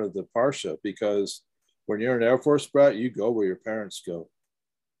this part of the Parsha, because when you're an Air Force brat, you go where your parents go.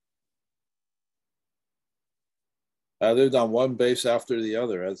 I lived on one base after the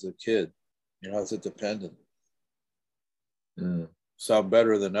other as a kid, as a dependent. Some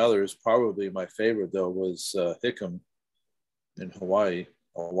better than others. Probably my favorite, though, was Hickam in Hawaii,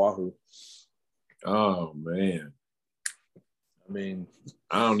 Oahu. Oh, man. I mean,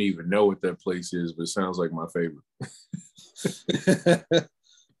 I don't even know what that place is, but it sounds like my favorite.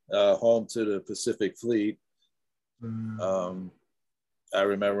 Home to the Pacific Fleet. I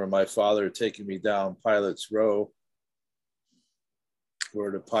remember my father taking me down Pilot's Row,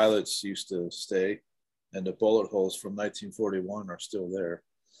 where the pilots used to stay, and the bullet holes from 1941 are still there.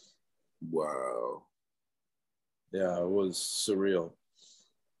 Wow. Yeah, it was surreal.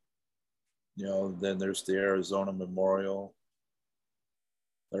 Then there's the Arizona Memorial.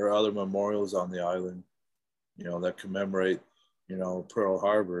 There are other memorials on the island, that commemorate, Pearl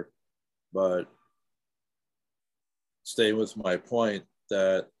Harbor. But staying with my point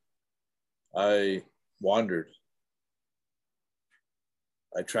that I wandered.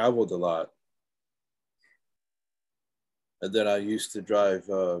 I traveled a lot. And then I used to drive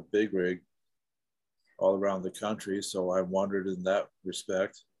big rig all around the country. So I wandered in that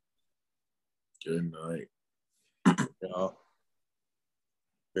respect. Good night. You know,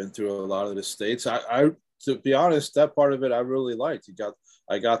 been through a lot of the states. I to be honest, that part of it I really liked.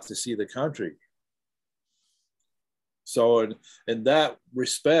 I got to see the country. So in that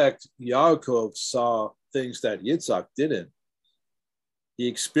respect, Yaakov saw things that Yitzhak didn't. He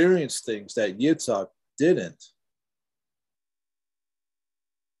experienced things that Yitzhak didn't.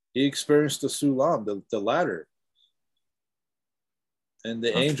 He experienced the Sulam, the ladder, and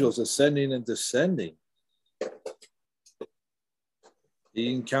the angels ascending and descending.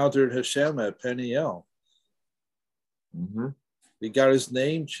 He encountered Hashem at Peniel. Mm-hmm. He got his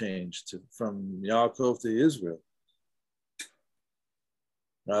name changed from Yaakov to Israel.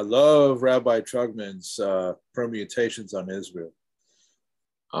 And I love Rabbi Trugman's permutations on Israel.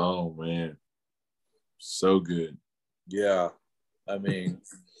 Oh, man. So good. Yeah. I mean,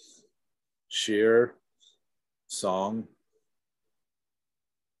 Shir, song,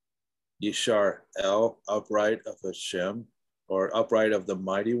 Yishar El, upright of Hashem, or upright of the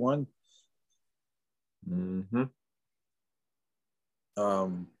mighty one. Mm-hmm.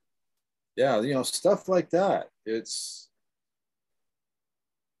 Yeah, you know, stuff like that. It's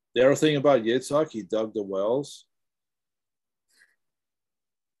the other thing about Yitzhak, he dug the wells.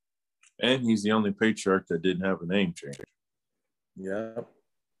 And he's the only patriarch that didn't have a name change. Yeah.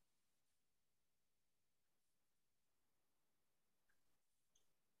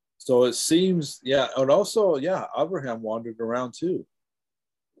 So it seems, yeah, and also, yeah, Abraham wandered around too.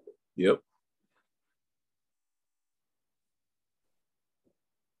 Yep.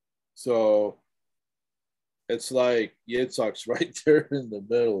 So it's like Yitzhak's right there in the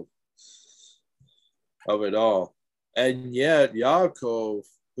middle of it all. And yet Yaakov,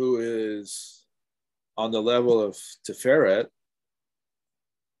 who is on the level of Tiferet,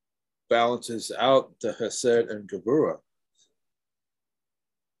 balances out the Hesed and Geburah.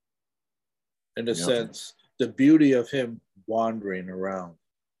 In a sense, the beauty of him wandering around.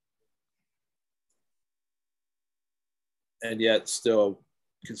 And yet still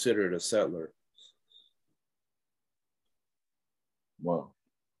considered a settler. Wow.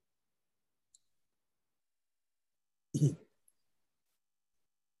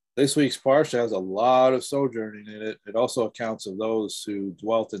 This week's Parsha has a lot of sojourning in it. It also accounts of those who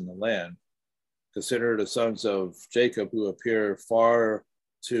dwelt in the land. Consider the sons of Jacob who appear far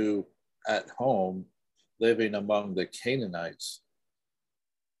too at home, living among the Canaanites.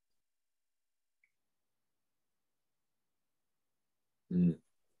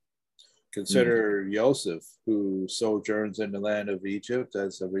 Consider Joseph, who sojourns in the land of Egypt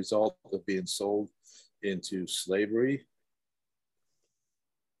as a result of being sold into slavery,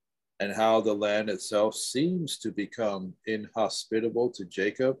 and how the land itself seems to become inhospitable to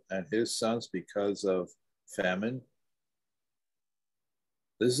Jacob and his sons because of famine.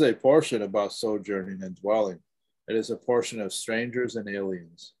 This is a portion about sojourning and dwelling. It is a portion of strangers and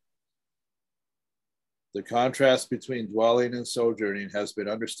aliens. The contrast between dwelling and sojourning has been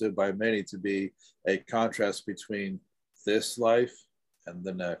understood by many to be a contrast between this life and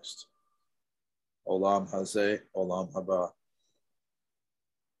the next. Olam hazeh, olam haba.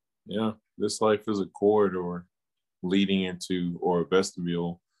 Yeah, this life is a corridor leading into, or a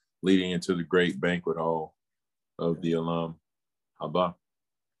vestibule leading into the great banquet hall of the Olam Haba.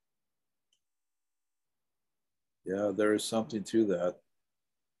 Yeah, there is something to that.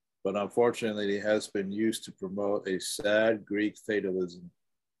 But unfortunately, it has been used to promote a sad Greek fatalism.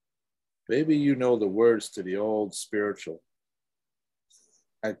 Maybe you know the words to the old spiritual.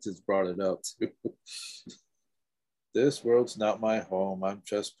 I just brought it up too. This world's not my home. I'm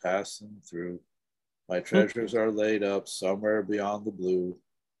just passing through. My treasures are laid up somewhere beyond the blue.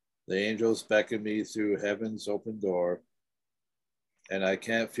 The angels beckon me through heaven's open door. And I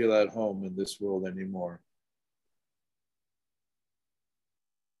can't feel at home in this world anymore.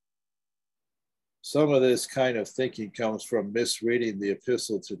 Some of this kind of thinking comes from misreading the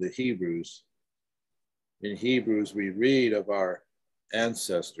epistle to the Hebrews. In Hebrews, we read of our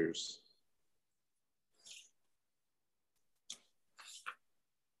ancestors.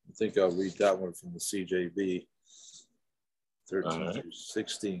 I think I'll read that one from the CJB, 13 through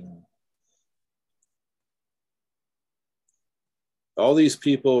 16. All these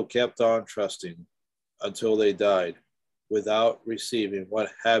people kept on trusting until they died without receiving what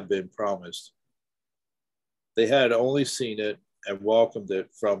had been promised. They had only seen it and welcomed it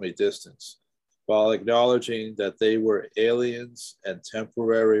from a distance, while acknowledging that they were aliens and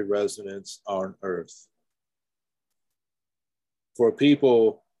temporary residents on earth. For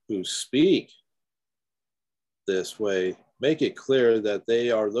people who speak this way, make it clear that they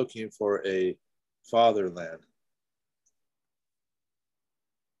are looking for a fatherland.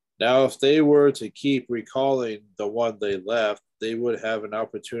 Now, if they were to keep recalling the one they left, they would have an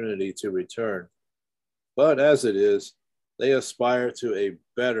opportunity to return. But as it is, they aspire to a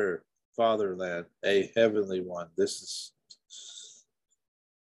better fatherland, a heavenly one. This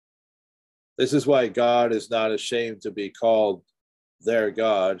is why God is not ashamed to be called their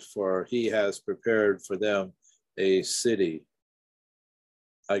God, for he has prepared for them a city.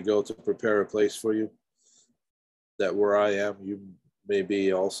 I go to prepare a place for you, that where I am, you may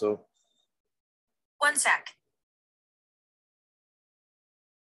be also. 1 sec.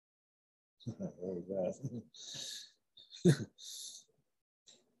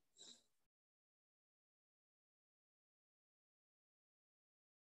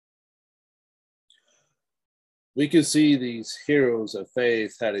 We could see these heroes of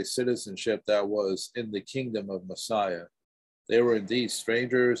faith had a citizenship that was in the kingdom of Messiah. They were indeed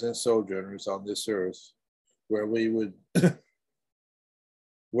strangers and sojourners on this earth, where we would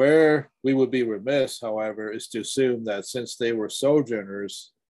be remiss, however, is to assume that since they were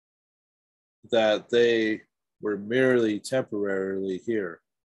sojourners, that they were merely temporarily here.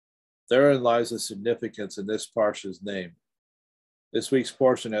 Therein lies the significance in this parsha's name. This week's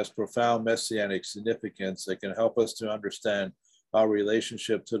portion has profound messianic significance that can help us to understand our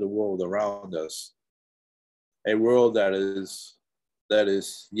relationship to the world around us, a world that is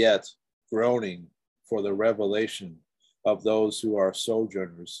yet groaning for the revelation of those who are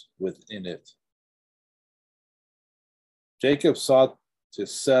sojourners within it. Jacob sought to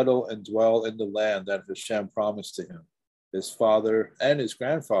settle and dwell in the land that Hashem promised to him, his father and his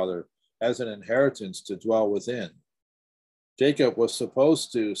grandfather, as an inheritance to dwell within. Jacob was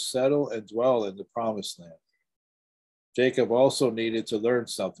supposed to settle and dwell in the promised land. Jacob also needed to learn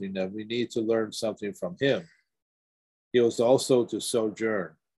something, and we need to learn something from him. He was also to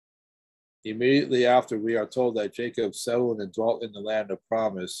sojourn. Immediately after we are told that Jacob settled and dwelt in the land of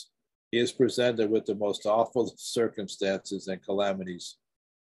promise, he is presented with the most awful circumstances and calamities,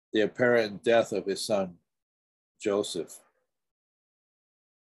 the apparent death of his son, Joseph.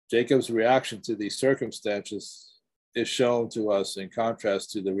 Jacob's reaction to these circumstances is shown to us in contrast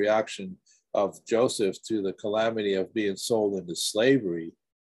to the reaction of Joseph to the calamity of being sold into slavery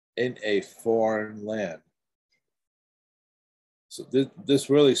in a foreign land. So this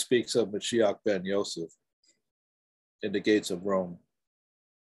really speaks of Mashiach ben Yosef in the gates of Rome.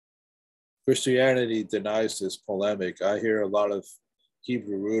 Christianity denies this polemic. I hear a lot of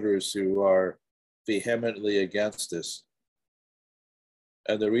Hebrew rooters who are vehemently against this.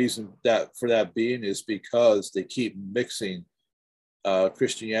 And the reason that for that being is because they keep mixing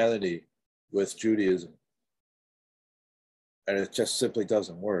Christianity with Judaism. And it just simply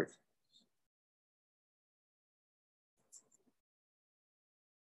doesn't work.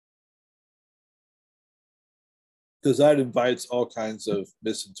 Because that invites all kinds of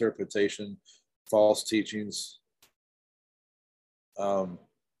misinterpretation, false teachings.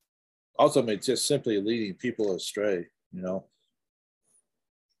 Ultimately, just simply leading people astray,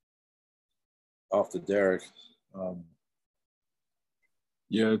 off the derrick.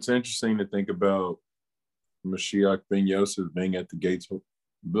 Yeah, it's interesting to think about Mashiach ben Yosef being at the gates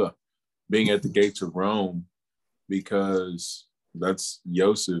of Rome, because that's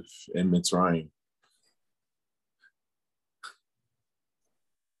Yosef in Mitzrayim.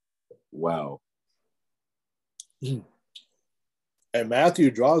 Wow. And Matthew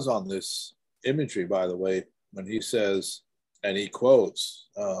draws on this imagery, by the way, when he says, and he quotes,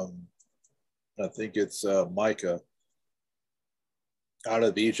 I think it's Micah, out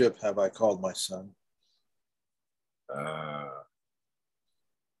of Egypt have I called my son.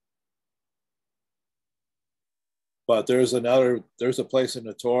 But there's a place in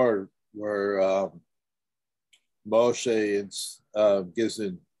the Torah where Moshe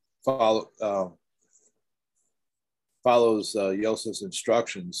follows Yosef's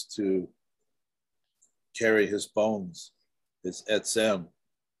instructions to carry his bones, his etzem,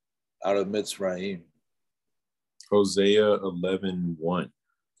 out of Mitzrayim. Hosea 11:1.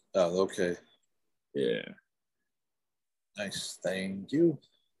 Oh, okay. Yeah. Nice. Thank you.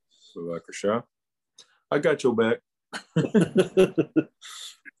 I got your back.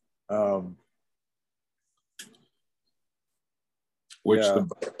 Which the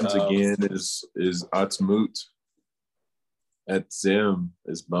bones again is atzmut. Etzem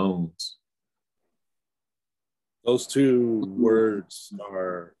is bones. Those two words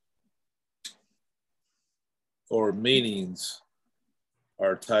or meanings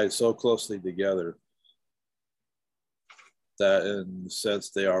are tied so closely together that in the sense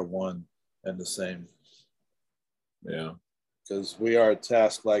they are one and the same. Yeah. Because we are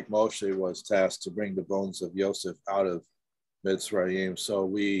tasked like Moshe was tasked to bring the bones of Yosef out of Mitzrayim. So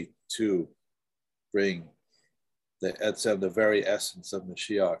we too bring the very essence of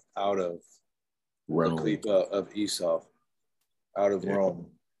Mashiach out of Rome. the klipa of Esau, out of Yeah.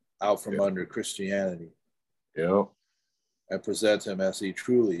 Rome, out from Yeah. under Christianity, Yep. and present him as he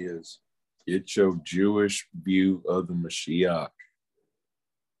truly is. Get your Jewish view of the Mashiach.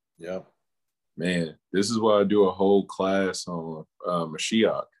 Yeah. Man, this is why I do a whole class on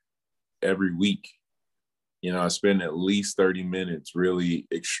Mashiach every week. You know, I spend at least 30 minutes really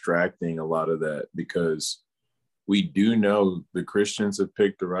extracting a lot of that, because we do know the Christians have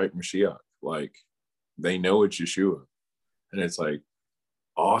picked the right Mashiach. Like, they know it's Yeshua. And it's like,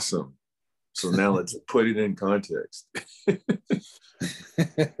 awesome. So now let's put it in context.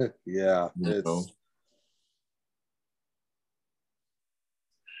 Yeah. You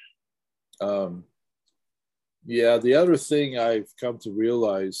know? Yeah, the other thing I've come to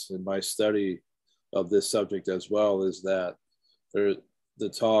realize in my study of this subject as well is that the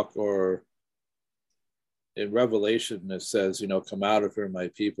talk, or in Revelation, it says, come out of her, my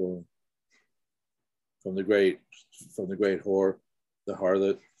people, from the great whore, the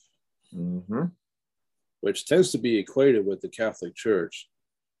harlot, Mm-hmm. which tends to be equated with the Catholic Church.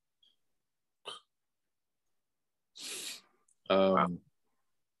 Wow.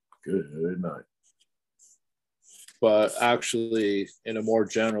 Good night. But actually, in a more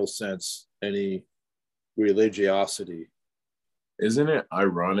general sense, any religiosity. Isn't it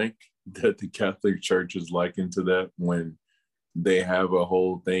ironic that the Catholic Church is likened to that when they have a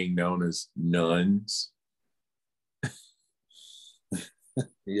whole thing known as nuns?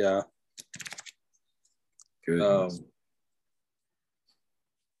 Yeah.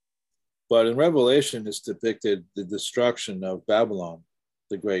 But in Revelation, it's depicted the destruction of Babylon,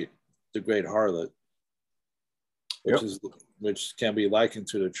 the great harlot, which can be likened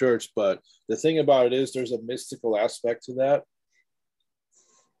to the church. But the thing about it is, there's a mystical aspect to that,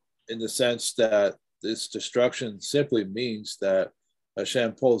 in the sense that this destruction simply means that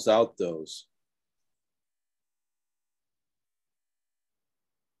Hashem pulls out those.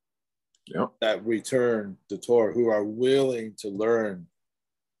 That return the Torah, who are willing to learn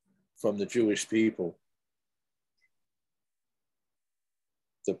from the Jewish people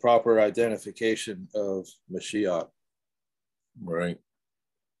the proper identification of Mashiach. Right.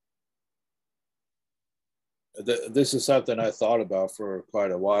 This is something I thought about for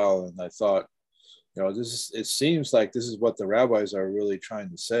quite a while, and I thought, it seems like this is what the rabbis are really trying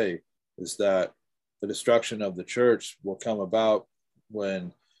to say, is that the destruction of the church will come about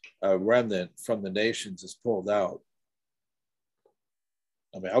when a remnant from the nations is pulled out.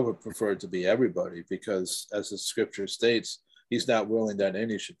 I mean, I would prefer it to be everybody, because as the scripture states, he's not willing that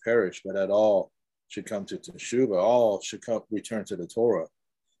any should perish, but that all should come to Teshuvah, all should return to the Torah.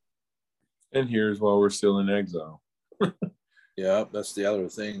 And here's why we're still in exile. Yeah, that's the other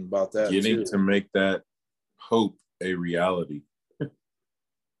thing about that. Getting to make that hope a reality.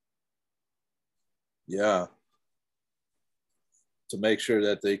 Yeah. To make sure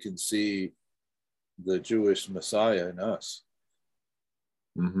that they can see the Jewish Messiah in us.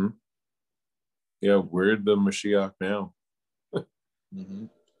 Mm-hmm. Yeah, we're the Mashiach now. Mm-hmm.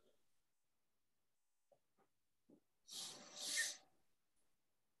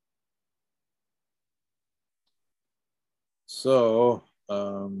 So,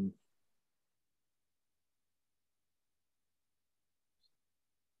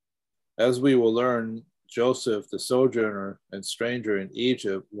 as we will learn, Joseph, the sojourner and stranger in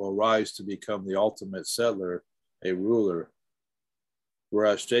Egypt, will rise to become the ultimate settler, a ruler,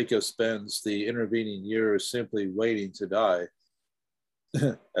 whereas Jacob spends the intervening years simply waiting to die,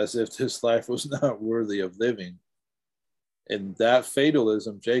 as if this life was not worthy of living. In that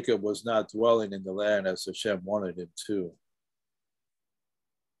fatalism, Jacob was not dwelling in the land as Hashem wanted him to.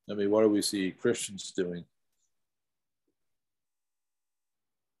 I mean, what do we see Christians doing?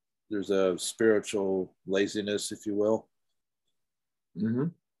 There's a spiritual laziness, if you will. Mm-hmm.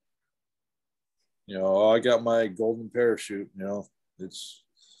 I got my golden parachute, it's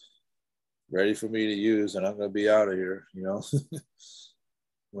ready for me to use, and I'm going to be out of here,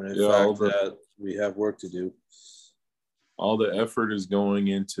 when in fact that we have work to do. All the effort is going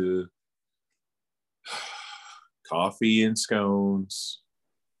into coffee and scones,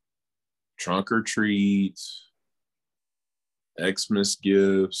 trunk or treats, Xmas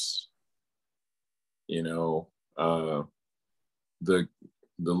gifts, the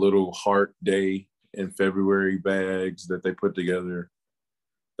little heart day in February bags that they put together.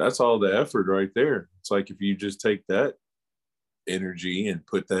 That's all the effort right there. It's like, if you just take that energy and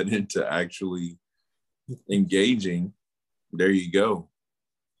put that into actually engaging, there you go.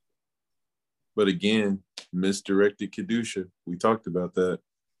 But again, misdirected Kedusha. We talked about that.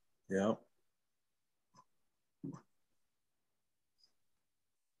 Yeah.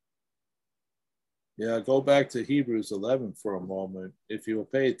 Yeah, go back to Hebrews 11 for a moment. If you will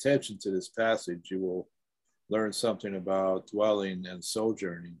pay attention to this passage, you will learn something about dwelling and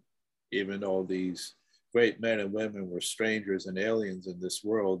sojourning. Even though these great men and women were strangers and aliens in this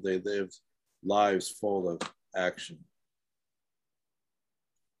world, they lived lives full of action.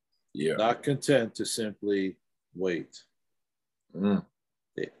 Yeah. Not content to simply wait.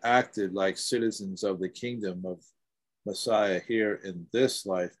 They acted like citizens of the kingdom of Messiah here in this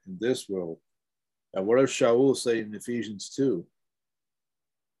life, in this world. And what does Shaul say in Ephesians 2?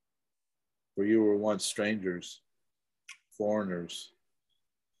 For you were once strangers, foreigners.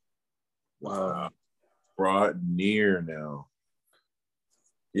 Wow. Brought near now.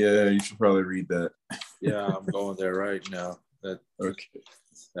 Yeah, you should probably read that. Yeah, I'm going there right now. Okay.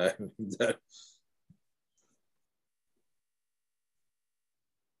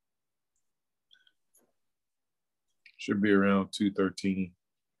 Should be around 2:13.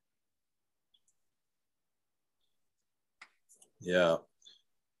 Yeah.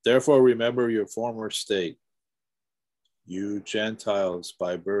 Therefore, remember your former state, you Gentiles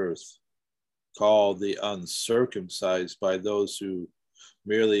by birth, called the uncircumcised by those who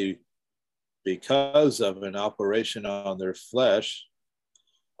merely because of an operation on their flesh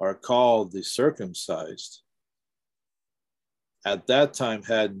are called the circumcised. At that time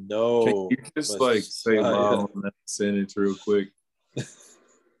had no... Can you just like say wow on that sentence real quick?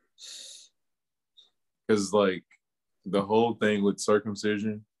 Because like the whole thing with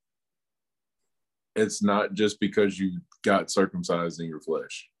circumcision, it's not just because you got circumcised in your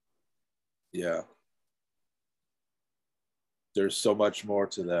flesh. Yeah. There's so much more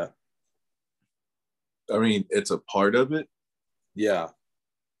to that. I mean, it's a part of it. Yeah.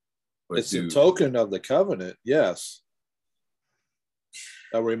 It's a token of the covenant, yes.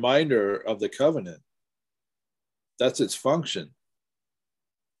 A reminder of the covenant. That's its function.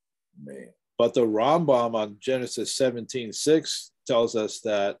 Man. But the Rambam on Genesis 17:6 tells us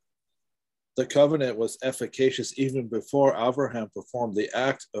that the covenant was efficacious even before Abraham performed the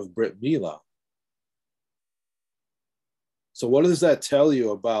act of Brit Milah. So what does that tell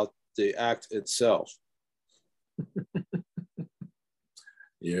you about the act itself?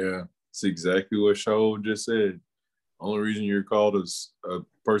 Yeah, it's exactly what Shaul just said. Only reason you're called a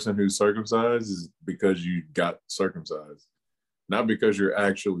person who's circumcised is because you got circumcised, not because you're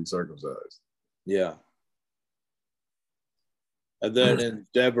actually circumcised. Yeah. And then in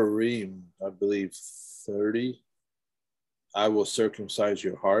Devarim, I believe 30, I will circumcise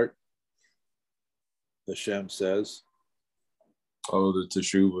your heart, Hashem says. Oh, the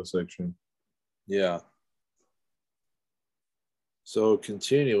Teshuvah section. Yeah. So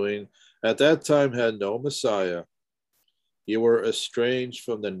continuing, at that time had no Messiah. You were estranged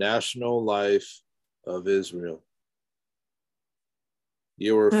from the national life of Israel.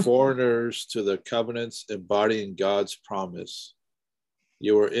 You were foreigners to the covenants embodying God's promise.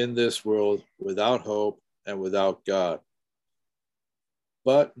 You were in this world without hope and without God.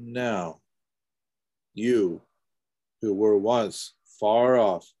 But now, you who were once far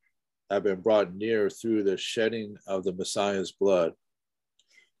off have been brought near through the shedding of the Messiah's blood.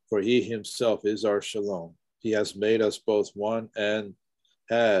 For he himself is our shalom. He has made us both one and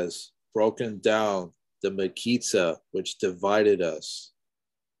has broken down the Mechitza which divided us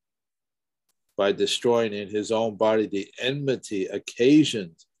by destroying in his own body the enmity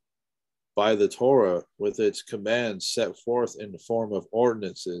occasioned by the Torah with its commands set forth in the form of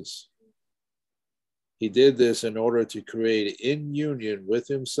ordinances. He did this in order to create in union with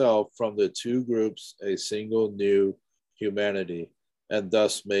himself from the two groups a single new humanity and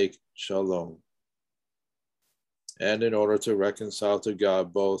thus make shalom. And in order to reconcile to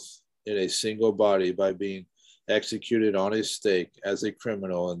God both in a single body by being executed on a stake as a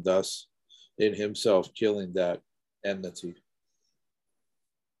criminal and thus in himself killing that enmity.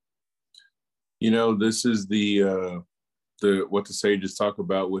 You know, this is the what the sages talk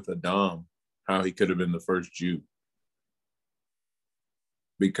about with Adam, how he could have been the first Jew.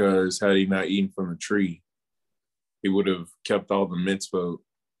 Because had he not eaten from the tree, he would have kept all the mitzvot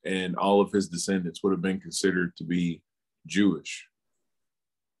and all of his descendants would have been considered to be Jewish.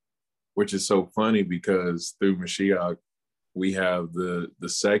 Which is so funny because through Mashiach, we have the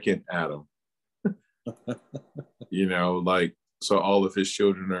second Adam. You know, like, so all of his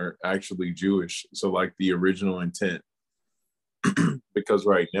children are actually Jewish. So like the original intent, because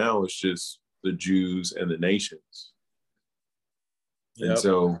right now it's just the Jews and the nations. Yep. And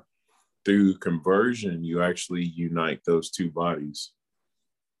so through conversion, you actually unite those two bodies.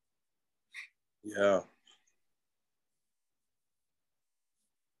 Yeah.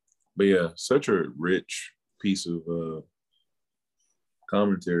 But yeah, such a rich piece of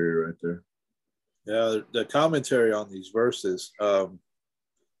commentary right there. Yeah, the commentary on these verses.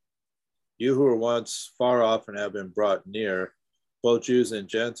 You who were once far off and have been brought near, both Jews and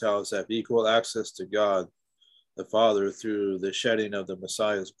Gentiles have equal access to God the Father through the shedding of the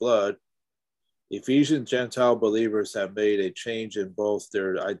Messiah's blood. Ephesian Gentile believers have made a change in both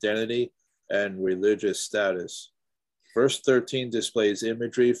their identity and religious status. Verse 13 displays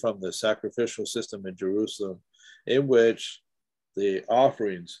imagery from the sacrificial system in Jerusalem, in which the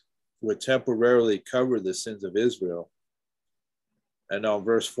offerings would temporarily cover the sins of Israel. And on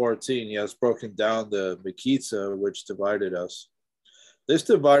verse 14, he has broken down the Mechitza, which divided us. This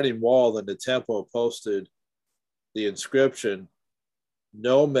dividing wall in the temple posted the inscription,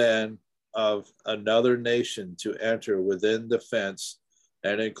 "No man of another nation to enter within the fence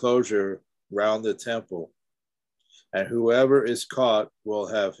and enclosure round the temple. And whoever is caught will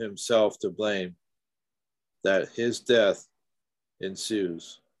have himself to blame, that his death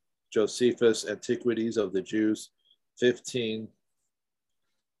ensues." Josephus, Antiquities of the Jews,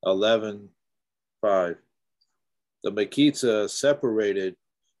 15:11-5. The Mechitza separated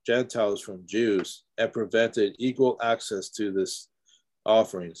Gentiles from Jews and prevented equal access to this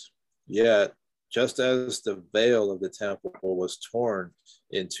offerings. Yet, just as the veil of the temple was torn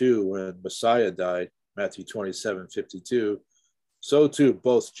in two when Messiah died, Matthew 27:52, so too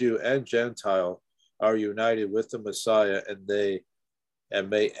both Jew and Gentile are united with the Messiah, and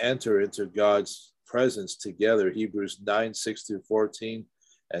may enter into God's presence together. Hebrews 9:6-14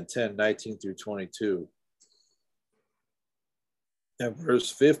 and 10:19-22. And verse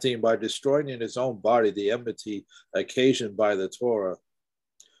 15, by destroying in his own body the enmity occasioned by the Torah.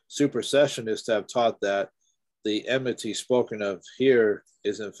 Supersessionists have taught that the enmity spoken of here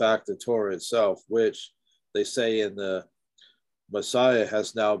is in fact the Torah itself, which they say in the Messiah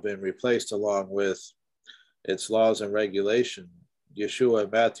has now been replaced along with its laws and regulation. Yeshua in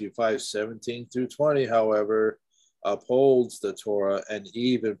Matthew 5:17-20, however, upholds the Torah and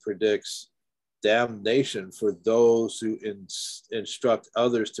even predicts damnation for those who instruct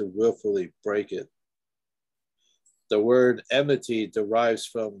others to willfully break it. The word enmity derives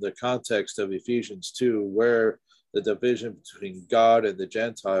from the context of Ephesians 2, where the division between God and the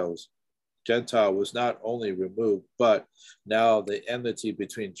Gentile was not only removed, but now the enmity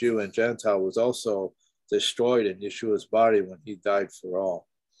between Jew and Gentile was also destroyed in Yeshua's body when he died for all.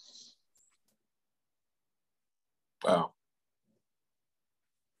 Wow.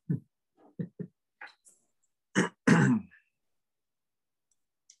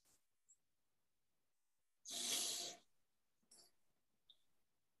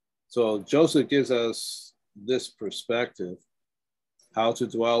 So Joseph gives us this perspective, how to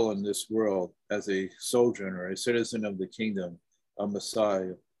dwell in this world as a sojourner, a citizen of the kingdom of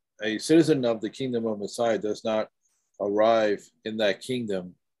Messiah. A citizen of the kingdom of Messiah does not arrive in that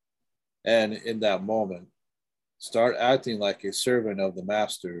kingdom and in that moment start acting like a servant of the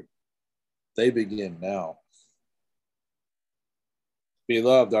master. They begin now.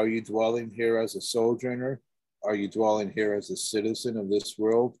 Beloved, are you dwelling here as a sojourner? Are you dwelling here as a citizen of this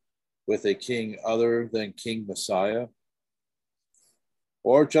world with a king other than King Messiah?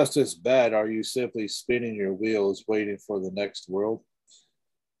 Or just as bad, are you simply spinning your wheels waiting for the next world?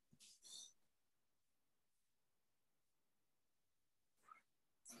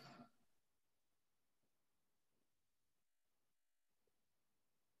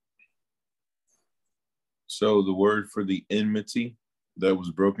 So the word for the enmity that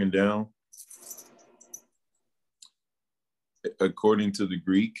was broken down, according to the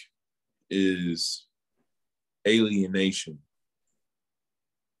Greek, is alienation.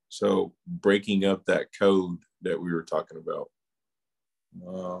 So breaking up that code that we were talking about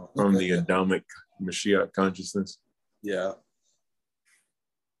from the Adamic Mashiach consciousness. Yeah.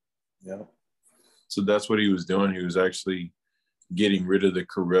 Yeah. So that's what he was doing. He was actually getting rid of the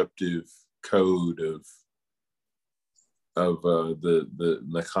corruptive code of the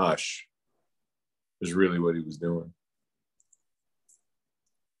Nakash is really what he was doing.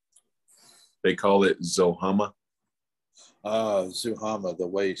 They call it Zohama. Zuhama, the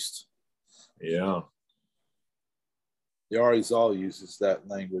waste. Yeah. The Arizal uses that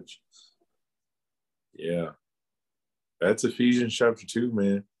language. Yeah. That's Ephesians chapter 2,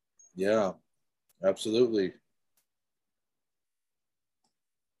 man. Yeah, absolutely.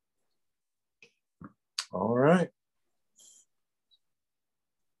 All right.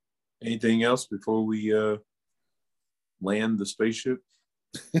 Anything else before we land the spaceship?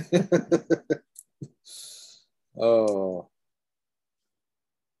 Oh.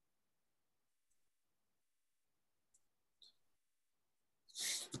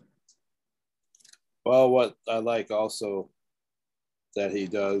 Well, what I like also that he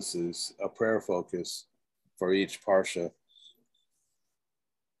does is a prayer focus for each parsha.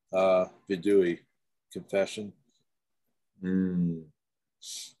 Vidui, confession.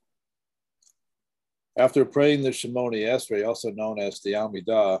 After praying the Shemoni Esrei, also known as the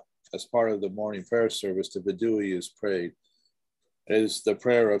Amidah, as part of the morning prayer service, the Vidui is prayed. It is the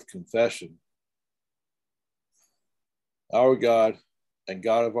prayer of confession. Our God and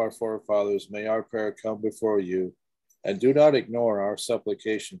God of our forefathers, may our prayer come before you, and do not ignore our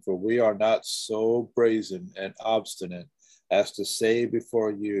supplication, for we are not so brazen and obstinate as to say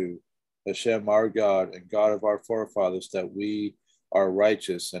before you, Hashem, our God and God of our forefathers, that we are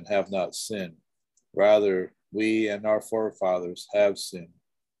righteous and have not sinned. Rather, we and our forefathers have sinned.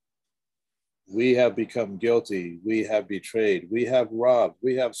 We have become guilty. We have betrayed. We have robbed.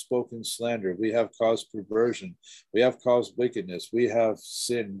 We have spoken slander. We have caused perversion. We have caused wickedness. We have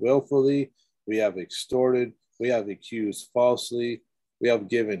sinned willfully. We have extorted. We have accused falsely. We have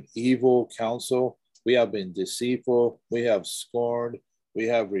given evil counsel. We have been deceitful. We have scorned. We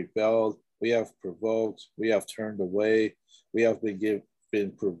have rebelled. We have provoked. We have turned away. We have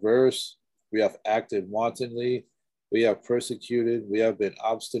been perverse. We have acted wantonly. We have persecuted. We have been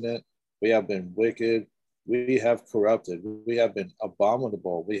obstinate. We have been wicked. We have corrupted. We have been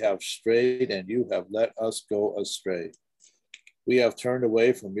abominable. We have strayed, and you have let us go astray. We have turned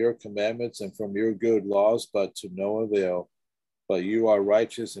away from your commandments and from your good laws, but to no avail. But you are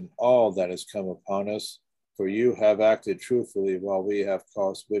righteous in all that has come upon us, for you have acted truthfully while we have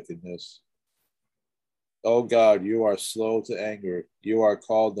caused wickedness. O God, you are slow to anger. You are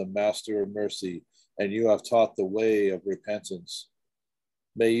called the Master of Mercy, and you have taught the way of repentance.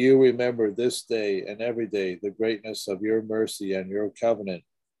 May you remember this day and every day the greatness of your mercy and your covenant,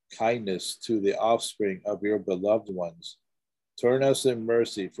 kindness to the offspring of your beloved ones. Turn us in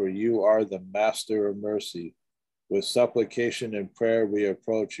mercy, for you are the Master of Mercy. With supplication and prayer, we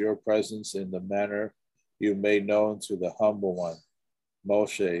approach your presence in the manner you made known to the humble one,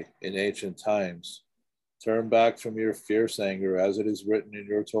 Moshe, in ancient times. Turn back from your fierce anger, as it is written in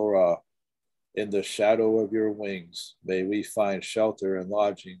your Torah. In the shadow of your wings, may we find shelter and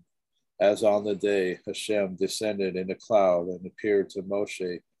lodging, as on the day Hashem descended in a cloud and appeared to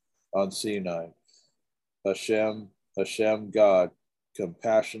Moshe on Sinai. Hashem, God,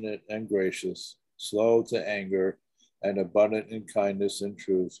 compassionate and gracious, slow to anger, and abundant in kindness and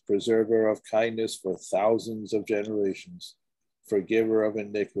truth, preserver of kindness for thousands of generations, forgiver of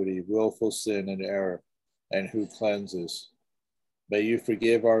iniquity, willful sin and error, and who cleanses. May you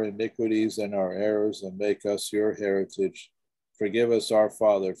forgive our iniquities and our errors and make us your heritage. Forgive us, our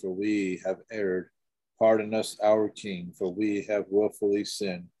Father, for we have erred. Pardon us, our King, for we have willfully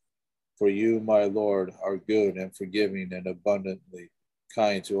sinned. For you, my Lord, are good and forgiving and abundantly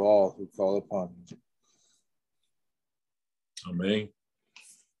kind to all who call upon you. Amen.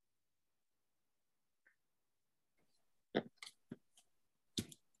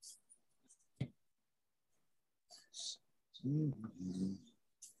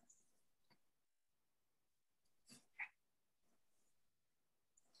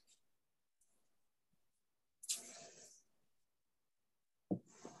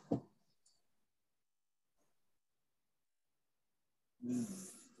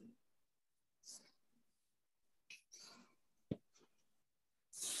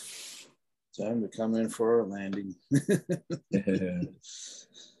 Time to come in for our landing.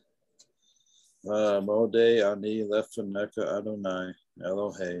 Modeh ani lefaneka Adonai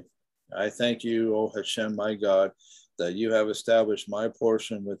Elohei. I thank you, O Hashem, my God, that you have established my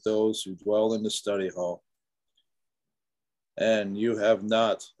portion with those who dwell in the study hall. And you have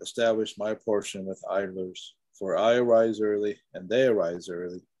not established my portion with idlers. For I arise early, and they arise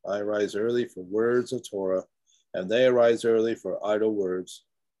early. I arise early for words of Torah, and they arise early for idle words.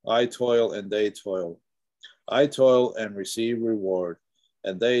 I toil, and they toil. I toil and receive reward,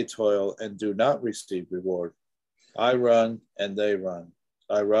 and they toil and do not receive reward. I run, and they run.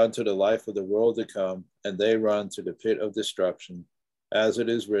 I run to the life of the world to come, and they run to the pit of destruction, as it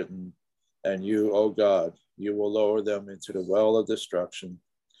is written, and you, O God, you will lower them into the well of destruction.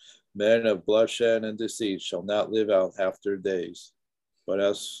 Men of bloodshed and deceit shall not live out half their days. But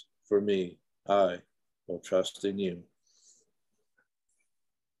as for me, I will trust in you.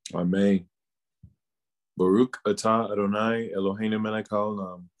 Amen. Baruch atah Adonai Eloheinu melech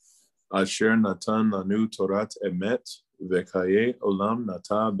haolam, asher natan lanu torat emet v'chaye olam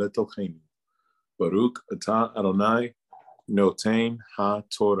nata betochenu. Baruch atah Adonai noten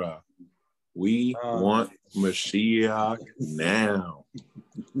ha-Torah. We want Mashiach now.